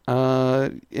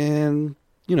 And,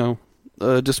 you know,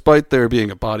 despite there being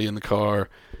a body in the car,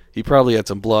 he probably had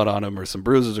some blood on him or some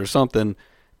bruises or something,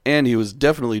 and he was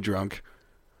definitely drunk.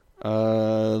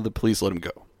 The police let him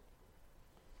go.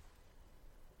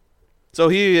 So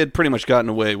he had pretty much gotten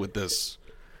away with this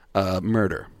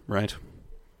murder, right?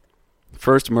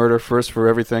 First murder, first for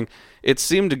everything. It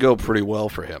seemed to go pretty well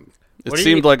for him. It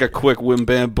seemed like a quick whim,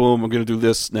 bam, boom. I'm going to do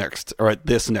this next. All right,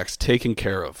 this next. Taken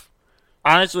care of.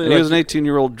 Honestly, and he was an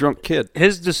 18-year-old drunk kid.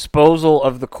 His disposal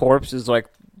of the corpse is like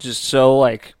just so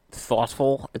like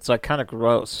thoughtful. It's like kind of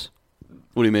gross.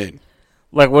 What do you mean?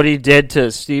 Like what he did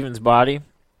to Steven's body.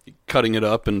 Cutting it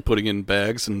up and putting it in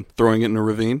bags and throwing it in a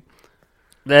ravine?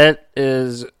 That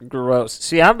is gross.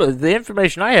 See, the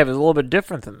information I have is a little bit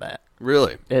different than that.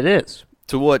 Really? It is.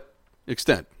 To what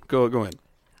extent? Go ahead.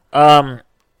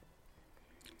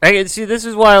 See, this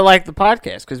is why I like the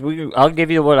podcast, because I'll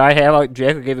give you what I have,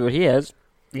 Jack will give you what he has.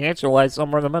 The answer lies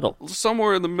somewhere in the middle.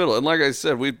 Somewhere in the middle. And like I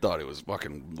said, we thought it was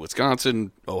fucking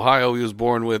Wisconsin, Ohio he was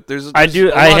born with. There's a lot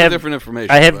of different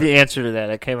information. I have the answer to that.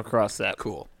 I came across that.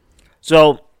 Cool.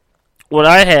 So, what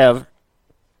I have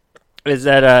is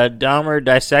that Dahmer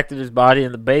dissected his body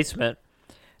in the basement,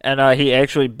 and he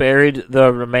actually buried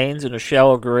the remains in a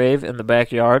shallow grave in the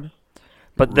backyard.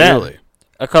 But then,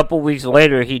 a couple weeks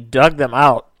later, he dug them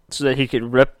out so that he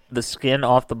could rip the skin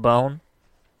off the bone.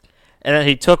 And then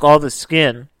he took all the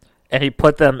skin and he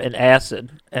put them in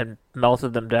acid and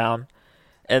melted them down.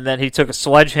 And then he took a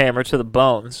sledgehammer to the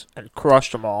bones and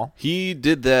crushed them all. He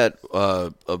did that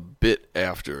a bit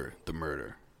after the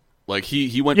murder. Like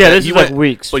he went. Yeah, back, this is like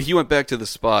weeks. But he went back to the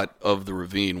spot of the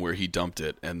ravine where he dumped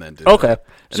it and then did. Okay,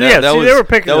 that. So they were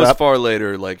picking it up. That was far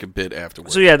later, like a bit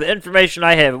afterwards. So yeah, the information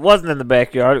I have, it wasn't in the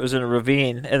backyard; it was in a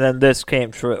ravine, and then this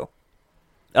came true.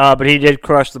 But he did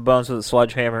crush the bones with a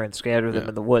sledgehammer and scatter them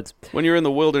in the woods. When you're in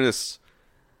the wilderness,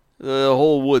 the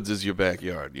whole woods is your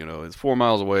backyard. You know, it's 4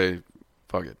 miles away.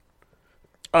 Fuck it.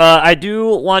 I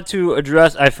do want to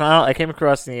address. I came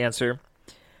across the answer.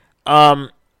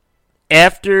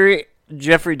 After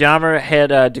Jeffrey Dahmer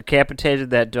had decapitated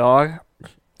that dog,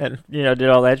 and did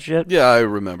all that shit. Yeah, I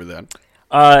remember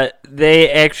that.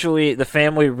 The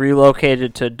family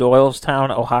relocated to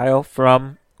Doylestown, Ohio,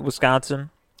 from Wisconsin.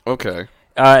 Okay.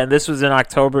 And this was in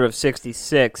October of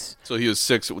 '66. So he was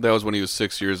 6. That was when he was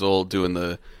 6 years old.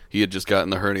 He had just gotten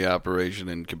the hernia operation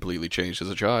and completely changed as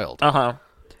a child.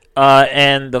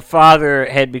 And the father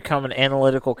had become an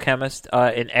analytical chemist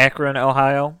in Akron,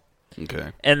 Ohio.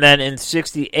 Okay. And then in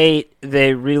 '68,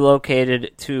 they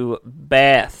relocated to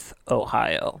Bath,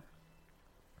 Ohio.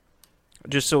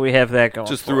 Just so we have that going.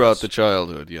 Just throughout the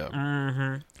childhood, yeah.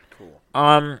 Mm-hmm. Cool.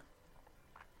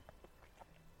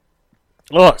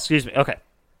 Oh, excuse me. Okay.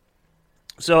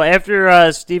 So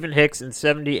after Stephen Hicks in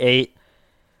 '78,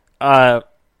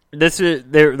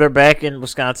 they're back in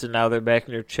Wisconsin now. They're back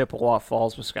near Chippewa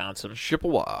Falls, Wisconsin.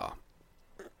 Chippewa.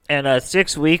 And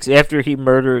 6 weeks after he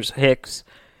murders Hicks,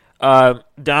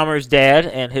 Dahmer's dad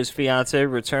and his fiance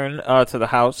return to the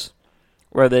house,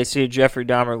 where they see Jeffrey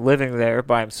Dahmer living there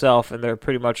by himself, and they're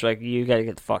pretty much like, "You got to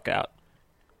get the fuck out."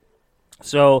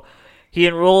 So he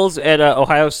enrolls at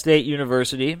Ohio State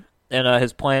University. And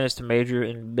his plan is to major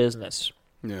in business.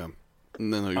 Yeah.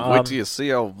 And then wait till you see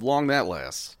how long that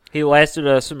lasts. He lasted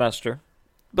a semester.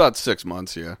 About 6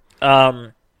 months, yeah.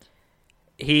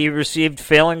 He received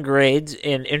failing grades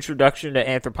in Introduction to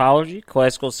Anthropology,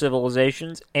 Classical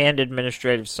Civilizations, and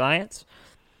Administrative Science.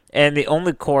 And the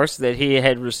only course that he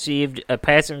had received a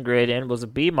passing grade in was a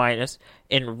B- in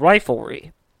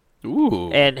Riflery.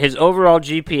 Ooh. And his overall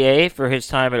GPA for his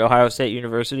time at Ohio State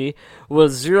University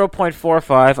was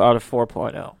 0.45 out of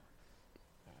 4.0.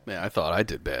 Man, I thought I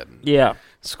did bad in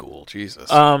school. Jesus.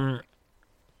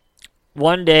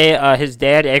 One day, his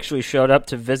dad actually showed up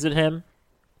to visit him.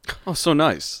 Oh, so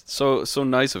nice. So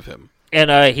nice of him.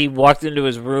 And he walked into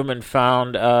his room and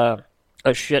found a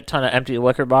shit ton of empty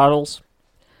liquor bottles.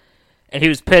 And he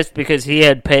was pissed because he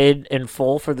had paid in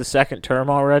full for the second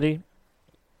term already.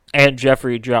 And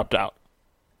Jeffrey dropped out.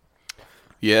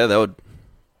 Yeah, that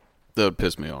would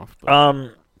piss me off.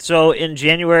 But. So in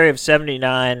January of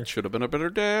 '79, should have been a better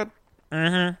dad.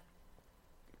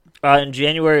 Mm-hmm. In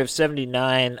January of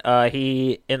 '79,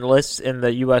 he enlists in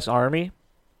the U.S. Army.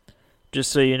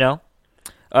 Just so you know,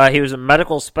 he was a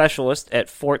medical specialist at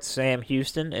Fort Sam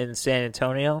Houston in San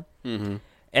Antonio. Mm-hmm.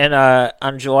 And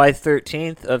on July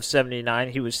 13th of '79,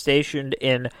 he was stationed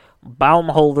in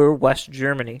Baumholder, West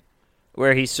Germany,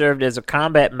 where he served as a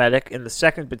combat medic in the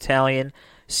 2nd Battalion,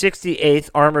 68th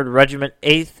Armored Regiment,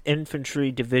 8th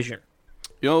Infantry Division.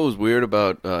 You know what was weird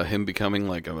about him becoming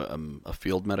like a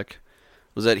field medic?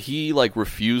 Was that he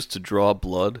refused to draw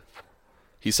blood.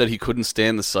 He said he couldn't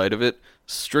stand the sight of it,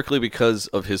 strictly because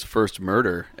of his first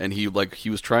murder, and he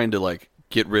was trying to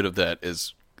get rid of that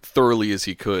as thoroughly as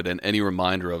he could, and any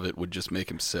reminder of it would just make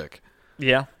him sick.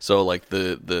 Yeah. So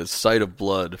the sight of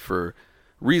blood, for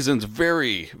reasons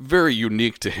very, very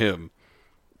unique to him,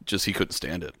 just he couldn't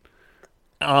stand it.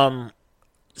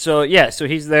 So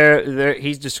he's there.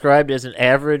 He's described as an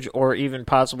average or even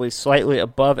possibly slightly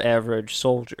above average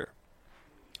soldier.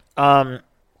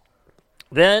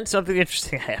 Then something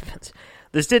interesting happens.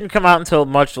 This didn't come out until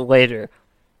much later,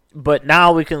 but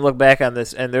now we can look back on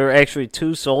this, and there were actually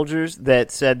 2 soldiers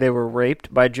that said they were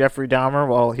raped by Jeffrey Dahmer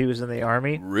while he was in the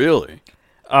Army. Really?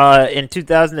 In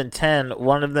 2010,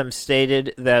 one of them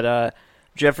stated that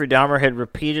Jeffrey Dahmer had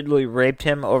repeatedly raped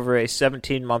him over a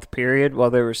 17-month period while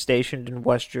they were stationed in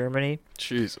West Germany.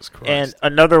 Jesus Christ. And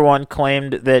another one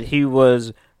claimed that he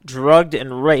was drugged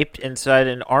and raped inside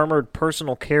an armored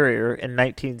personal carrier in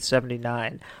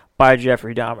 1979 by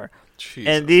Jeffrey Dahmer. Jesus.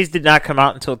 And these did not come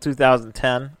out until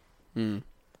 2010.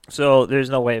 So there's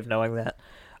no way of knowing that.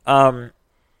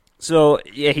 So,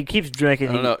 yeah, he keeps drinking.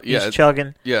 I don't know. He's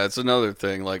chugging. Yeah, it's another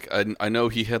thing. Like, I know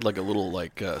he had, like, a little,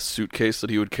 like, suitcase that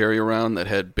he would carry around that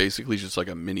had basically just, like,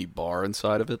 a mini bar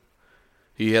inside of it.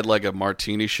 He had, like, a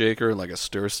martini shaker and, like, a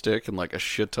stir stick and, like, a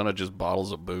shit ton of just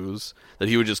bottles of booze that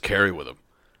he would just carry with him.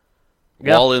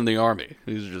 Yep. While in the Army.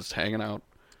 He was just hanging out.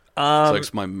 It's like,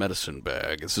 it's my medicine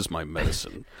bag. This is my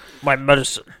medicine. My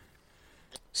medicine.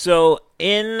 So,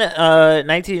 in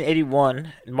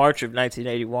 1981, in March of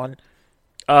 1981...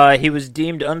 he was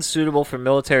deemed unsuitable for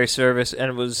military service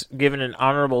and was given an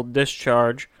honorable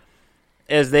discharge,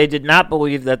 as they did not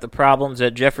believe that the problems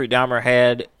that Jeffrey Dahmer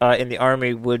had in the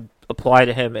Army would apply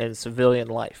to him in civilian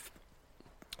life.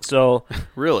 So,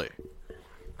 Really?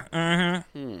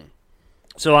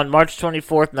 So on March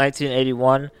 24th,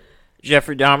 1981,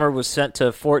 Jeffrey Dahmer was sent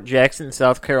to Fort Jackson,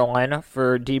 South Carolina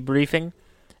for debriefing,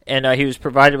 and he was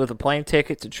provided with a plane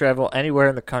ticket to travel anywhere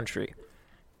in the country.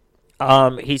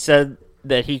 He said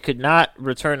that he could not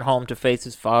return home to face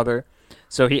his father,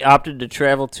 so he opted to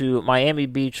travel to Miami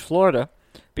Beach, Florida,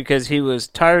 because he was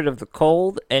tired of the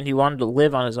cold and he wanted to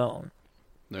live on his own.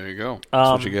 There you go.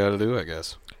 That's what you got to do, I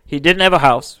guess. He didn't have a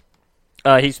house.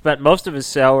 He spent most of his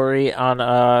salary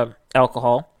on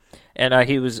alcohol, and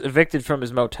he was evicted from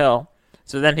his motel.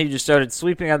 So then he just started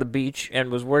sleeping on the beach and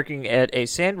was working at a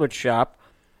sandwich shop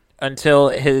until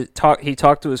he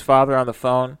talked to his father on the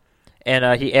phone,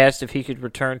 and he asked if he could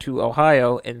return to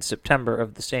Ohio in September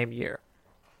of the same year.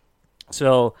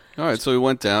 So, all right, so he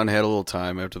went down, had a little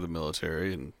time after the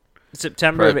military, and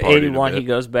September of 81, he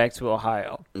goes back to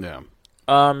Ohio. Yeah.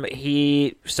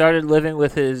 He started living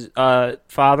with his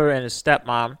father and his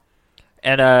stepmom,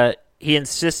 and he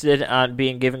insisted on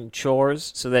being given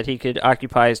chores so that he could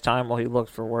occupy his time while he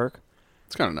looked for work.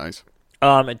 It's kind of nice.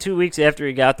 And 2 weeks after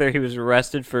he got there, he was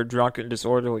arrested for drunken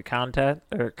disorderly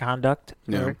conduct.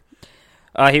 Yeah.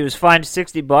 He was fined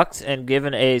 $60 and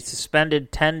given a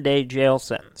suspended 10-day jail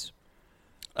sentence.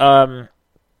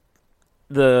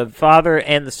 The father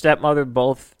and the stepmother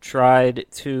both tried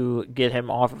to get him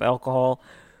off of alcohol,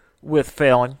 with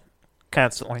failing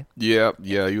constantly. Yeah,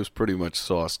 he was pretty much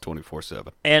sauced 24/7.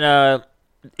 And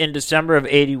in December of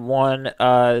 81,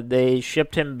 they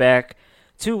shipped him back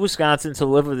to Wisconsin to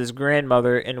live with his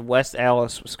grandmother in West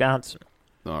Allis, Wisconsin.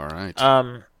 All right.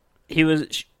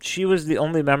 She was the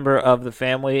only member of the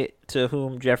family to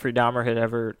whom Jeffrey Dahmer had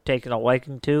ever taken a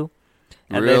liking to,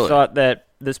 and Really? they thought that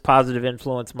this positive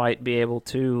influence might be able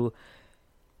to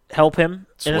help him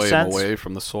in a Sway him sense. away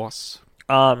from the sauce.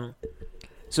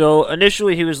 So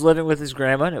initially he was living with his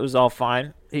grandma, and it was all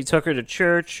fine. He took her to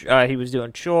church. He was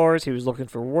doing chores. He was looking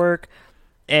for work,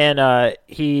 and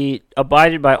he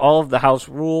abided by all of the house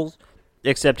rules,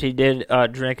 except he did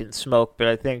drink and smoke. But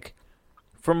I think,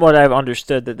 from what I've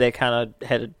understood, that they kind of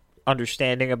had an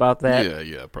understanding about that.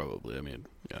 Yeah, probably. I mean,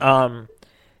 yeah.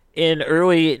 In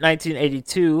early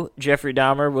 1982, Jeffrey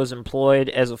Dahmer was employed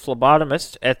as a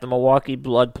phlebotomist at the Milwaukee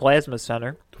Blood Plasma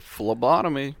Center.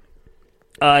 Phlebotomy.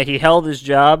 He held his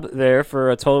job there for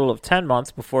a total of 10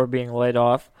 months before being laid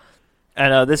off,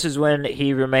 and this is when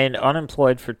he remained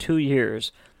unemployed for 2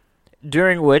 years,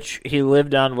 during which he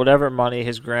lived on whatever money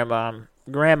his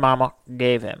grandmama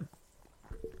gave him.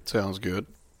 Sounds good.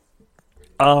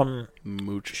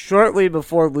 Mooch. Shortly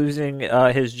before losing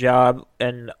his job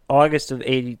in August of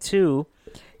 82,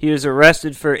 he was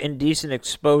arrested for indecent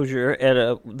exposure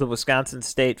at the Wisconsin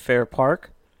State Fair Park.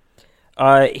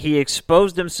 He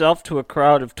exposed himself to a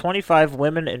crowd of 25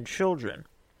 women and children,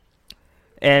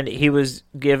 and he was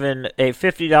given a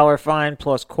 $50 fine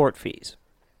plus court fees.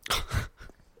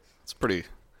 It's pretty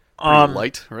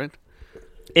light, right?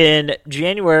 In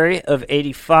January of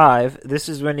 85, this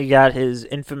is when he got his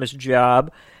infamous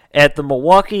job at the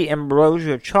Milwaukee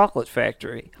Ambrosia Chocolate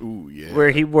Factory. Ooh, yeah. Where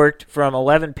he worked from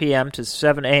 11 p.m. to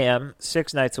 7 a.m.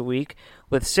 6 nights a week,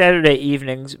 with Saturday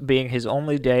evenings being his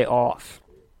only day off.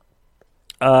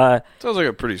 Sounds like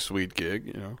a pretty sweet gig,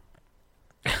 you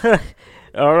know.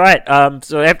 All right.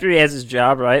 So after he has his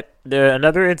job, right,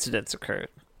 another incident's occurred.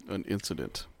 An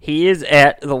incident. He is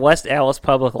at the West Allis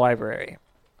Public Library,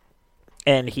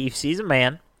 and he sees a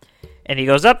man, and he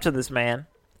goes up to this man,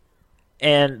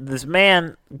 and this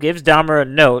man gives Dahmer a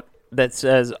note that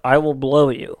says, "I will blow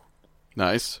you."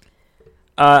 Nice.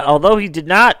 Although he did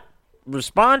not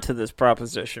respond to this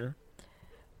proposition,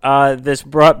 this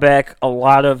brought back a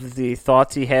lot of the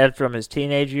thoughts he had from his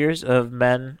teenage years of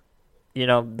men,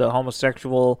 the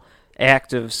homosexual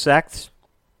act of sex.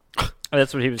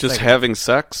 That's what he was just thinking. having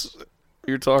sex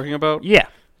you're talking about? Yeah.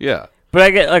 Yeah. But I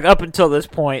get, up until this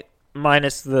point,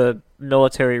 minus the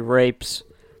military rapes,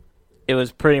 it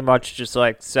was pretty much just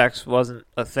sex wasn't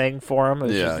a thing for him. It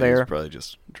was just there. He was probably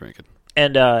just drinking.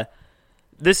 And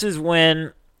this is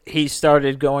when he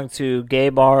started going to gay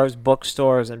bars,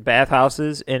 bookstores, and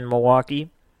bathhouses in Milwaukee.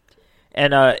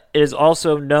 And it is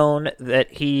also known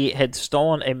that he had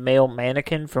stolen a male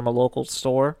mannequin from a local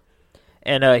store,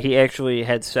 and he actually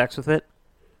had sex with it.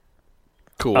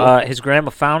 Cool. His grandma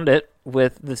found it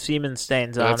with the semen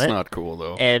stains on it. That's not cool,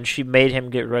 though. And she made him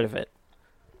get rid of it.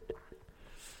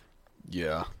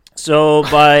 Yeah. So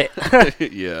by...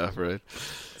 yeah, right.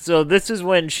 So this is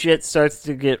when shit starts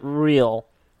to get real.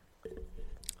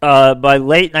 By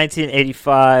late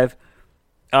 1985,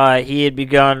 he had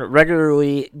begun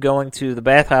regularly going to the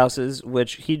bathhouses,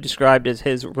 which he described as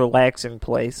his relaxing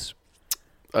place.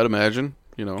 I'd imagine,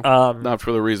 not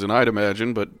for the reason I'd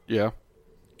imagine, but yeah.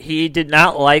 He did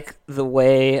not like the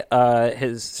way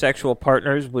his sexual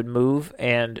partners would move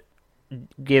and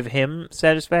give him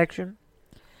satisfaction.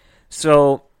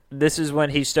 So this is when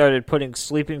he started putting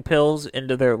sleeping pills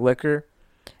into their liquor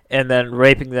and then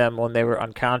raping them when they were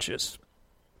unconscious.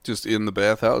 Just in the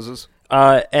bathhouses?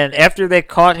 And after they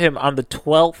caught him on the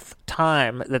 12th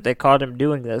time that they caught him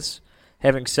doing this,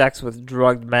 having sex with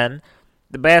drugged men,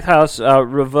 the bathhouse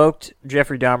revoked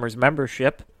Jeffrey Dahmer's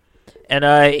membership. And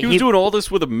he was doing all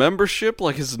this with a membership,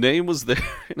 like his name was there.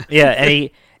 Yeah,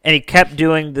 and he kept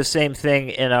doing the same thing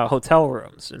in hotel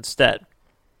rooms instead.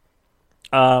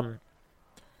 Right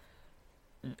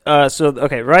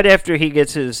after he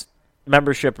gets his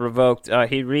membership revoked,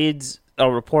 he reads a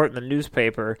report in the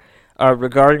newspaper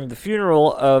regarding the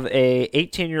funeral of a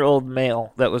 18-year-old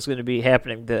male that was going to be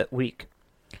happening that week.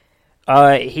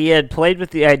 He had played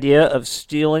with the idea of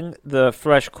stealing the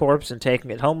fresh corpse and taking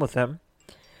it home with him.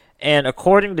 And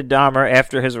according to Dahmer,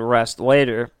 after his arrest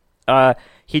later,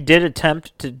 he did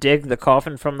attempt to dig the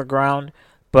coffin from the ground,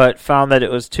 but found that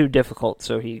it was too difficult,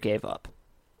 so he gave up.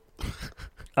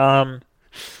 One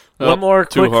more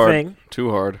quick thing.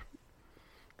 Too hard.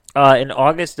 In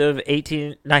August of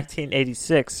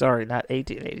 1986,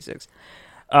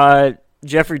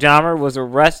 Jeffrey Dahmer was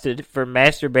arrested for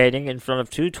masturbating in front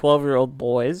of two 12-year-old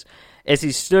boys as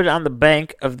he stood on the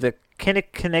bank of the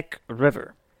Kinnickinnic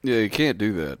River. Yeah, you can't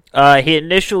do that. He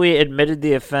initially admitted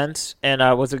the offense and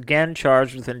was again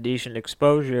charged with indecent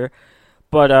exposure.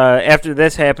 But after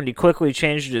this happened, he quickly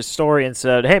changed his story and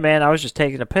said, "Hey, man, I was just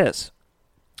taking a piss."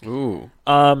 Ooh.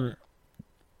 The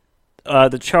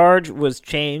charge was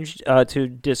changed to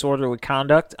disorderly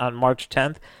conduct on March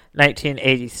 10th,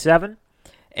 1987,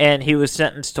 and he was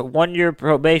sentenced to 1 year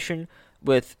probation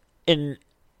with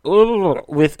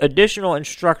additional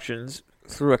instructions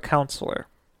through a counselor.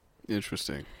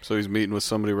 Interesting. So he's meeting with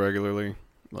somebody regularly,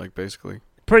 basically?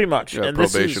 Pretty much. Yeah, and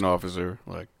probation officer,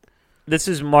 This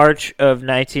is March of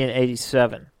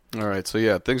 1987. All right, so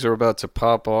yeah, things are about to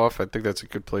pop off. I think that's a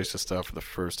good place to stop for the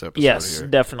first episode. Yes, here.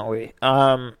 definitely.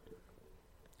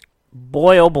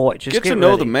 Boy, oh boy, get to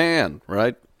know the man,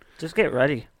 right? Just get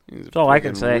ready. He's That's all I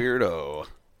can say. Weirdo.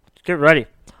 Just get ready.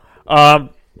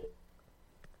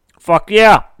 Fuck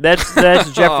yeah, that's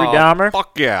Jeffrey Dahmer.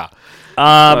 Fuck yeah.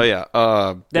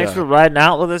 Thanks for riding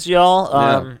out with us,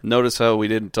 y'all. Notice how we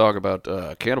didn't talk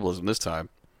about cannibalism this time.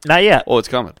 Not yet. Oh, it's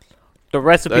coming. The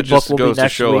recipe that book will be next week. That just goes to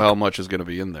show how much is going to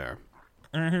be in there.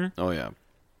 Mm-hmm. Oh, yeah.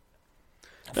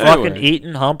 Fucking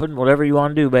eating, humping, whatever you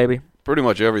want to do, baby. Pretty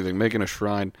much everything. Making a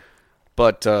shrine.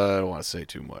 But I don't want to say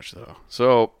too much, though.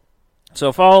 So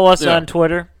follow us on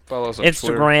Twitter. Follow us on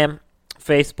Instagram,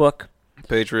 Twitter. Facebook.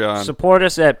 Patreon. Support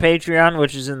us at Patreon,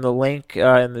 which is in the link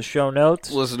in the show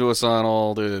notes. Listen to us on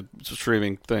all the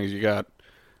streaming things you got.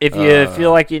 If you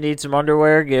feel like you need some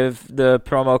underwear, give the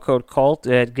promo code CULT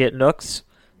at Get Nooks,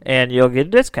 and you'll get a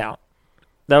discount.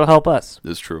 That'll help us.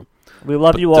 It's true. We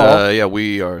love you all. Yeah,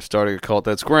 we are starting a cult.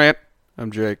 That's Grant.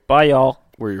 I'm Jake. Bye, y'all.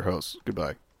 We're your hosts.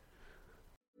 Goodbye.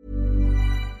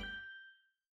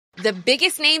 The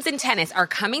biggest names in tennis are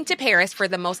coming to Paris for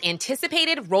the most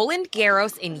anticipated Roland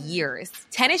Garros in years.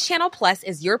 Tennis Channel Plus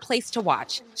is your place to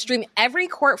watch. Stream every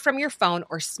court from your phone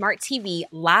or smart TV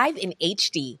live in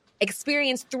HD.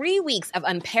 Experience 3 weeks of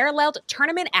unparalleled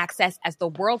tournament access as the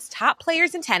world's top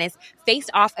players in tennis face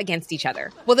off against each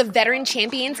other. Will the veteran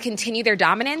champions continue their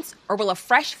dominance, or will a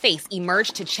fresh face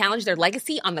emerge to challenge their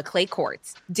legacy on the clay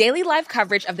courts? Daily live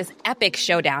coverage of this epic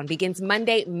showdown begins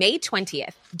Monday, May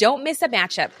 20th. Don't miss a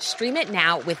matchup. Stream it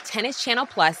now with Tennis Channel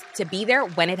Plus to be there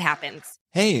when it happens.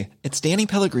 Hey, it's Danny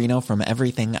Pellegrino from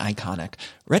Everything Iconic.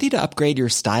 Ready to upgrade your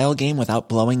style game without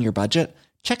blowing your budget?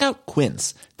 Check out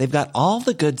Quince. They've got all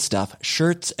the good stuff,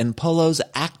 shirts and polos,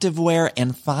 activewear,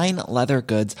 and fine leather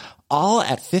goods, all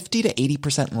at 50 to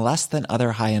 80% less than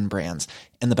other high-end brands.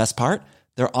 And the best part?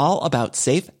 They're all about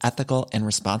safe, ethical, and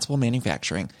responsible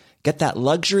manufacturing. Get that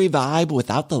luxury vibe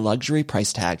without the luxury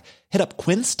price tag. Hit up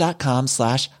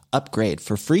quince.com/upgrade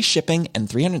for free shipping and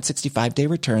 365-day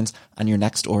returns on your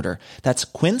next order. That's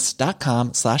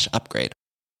quince.com/upgrade.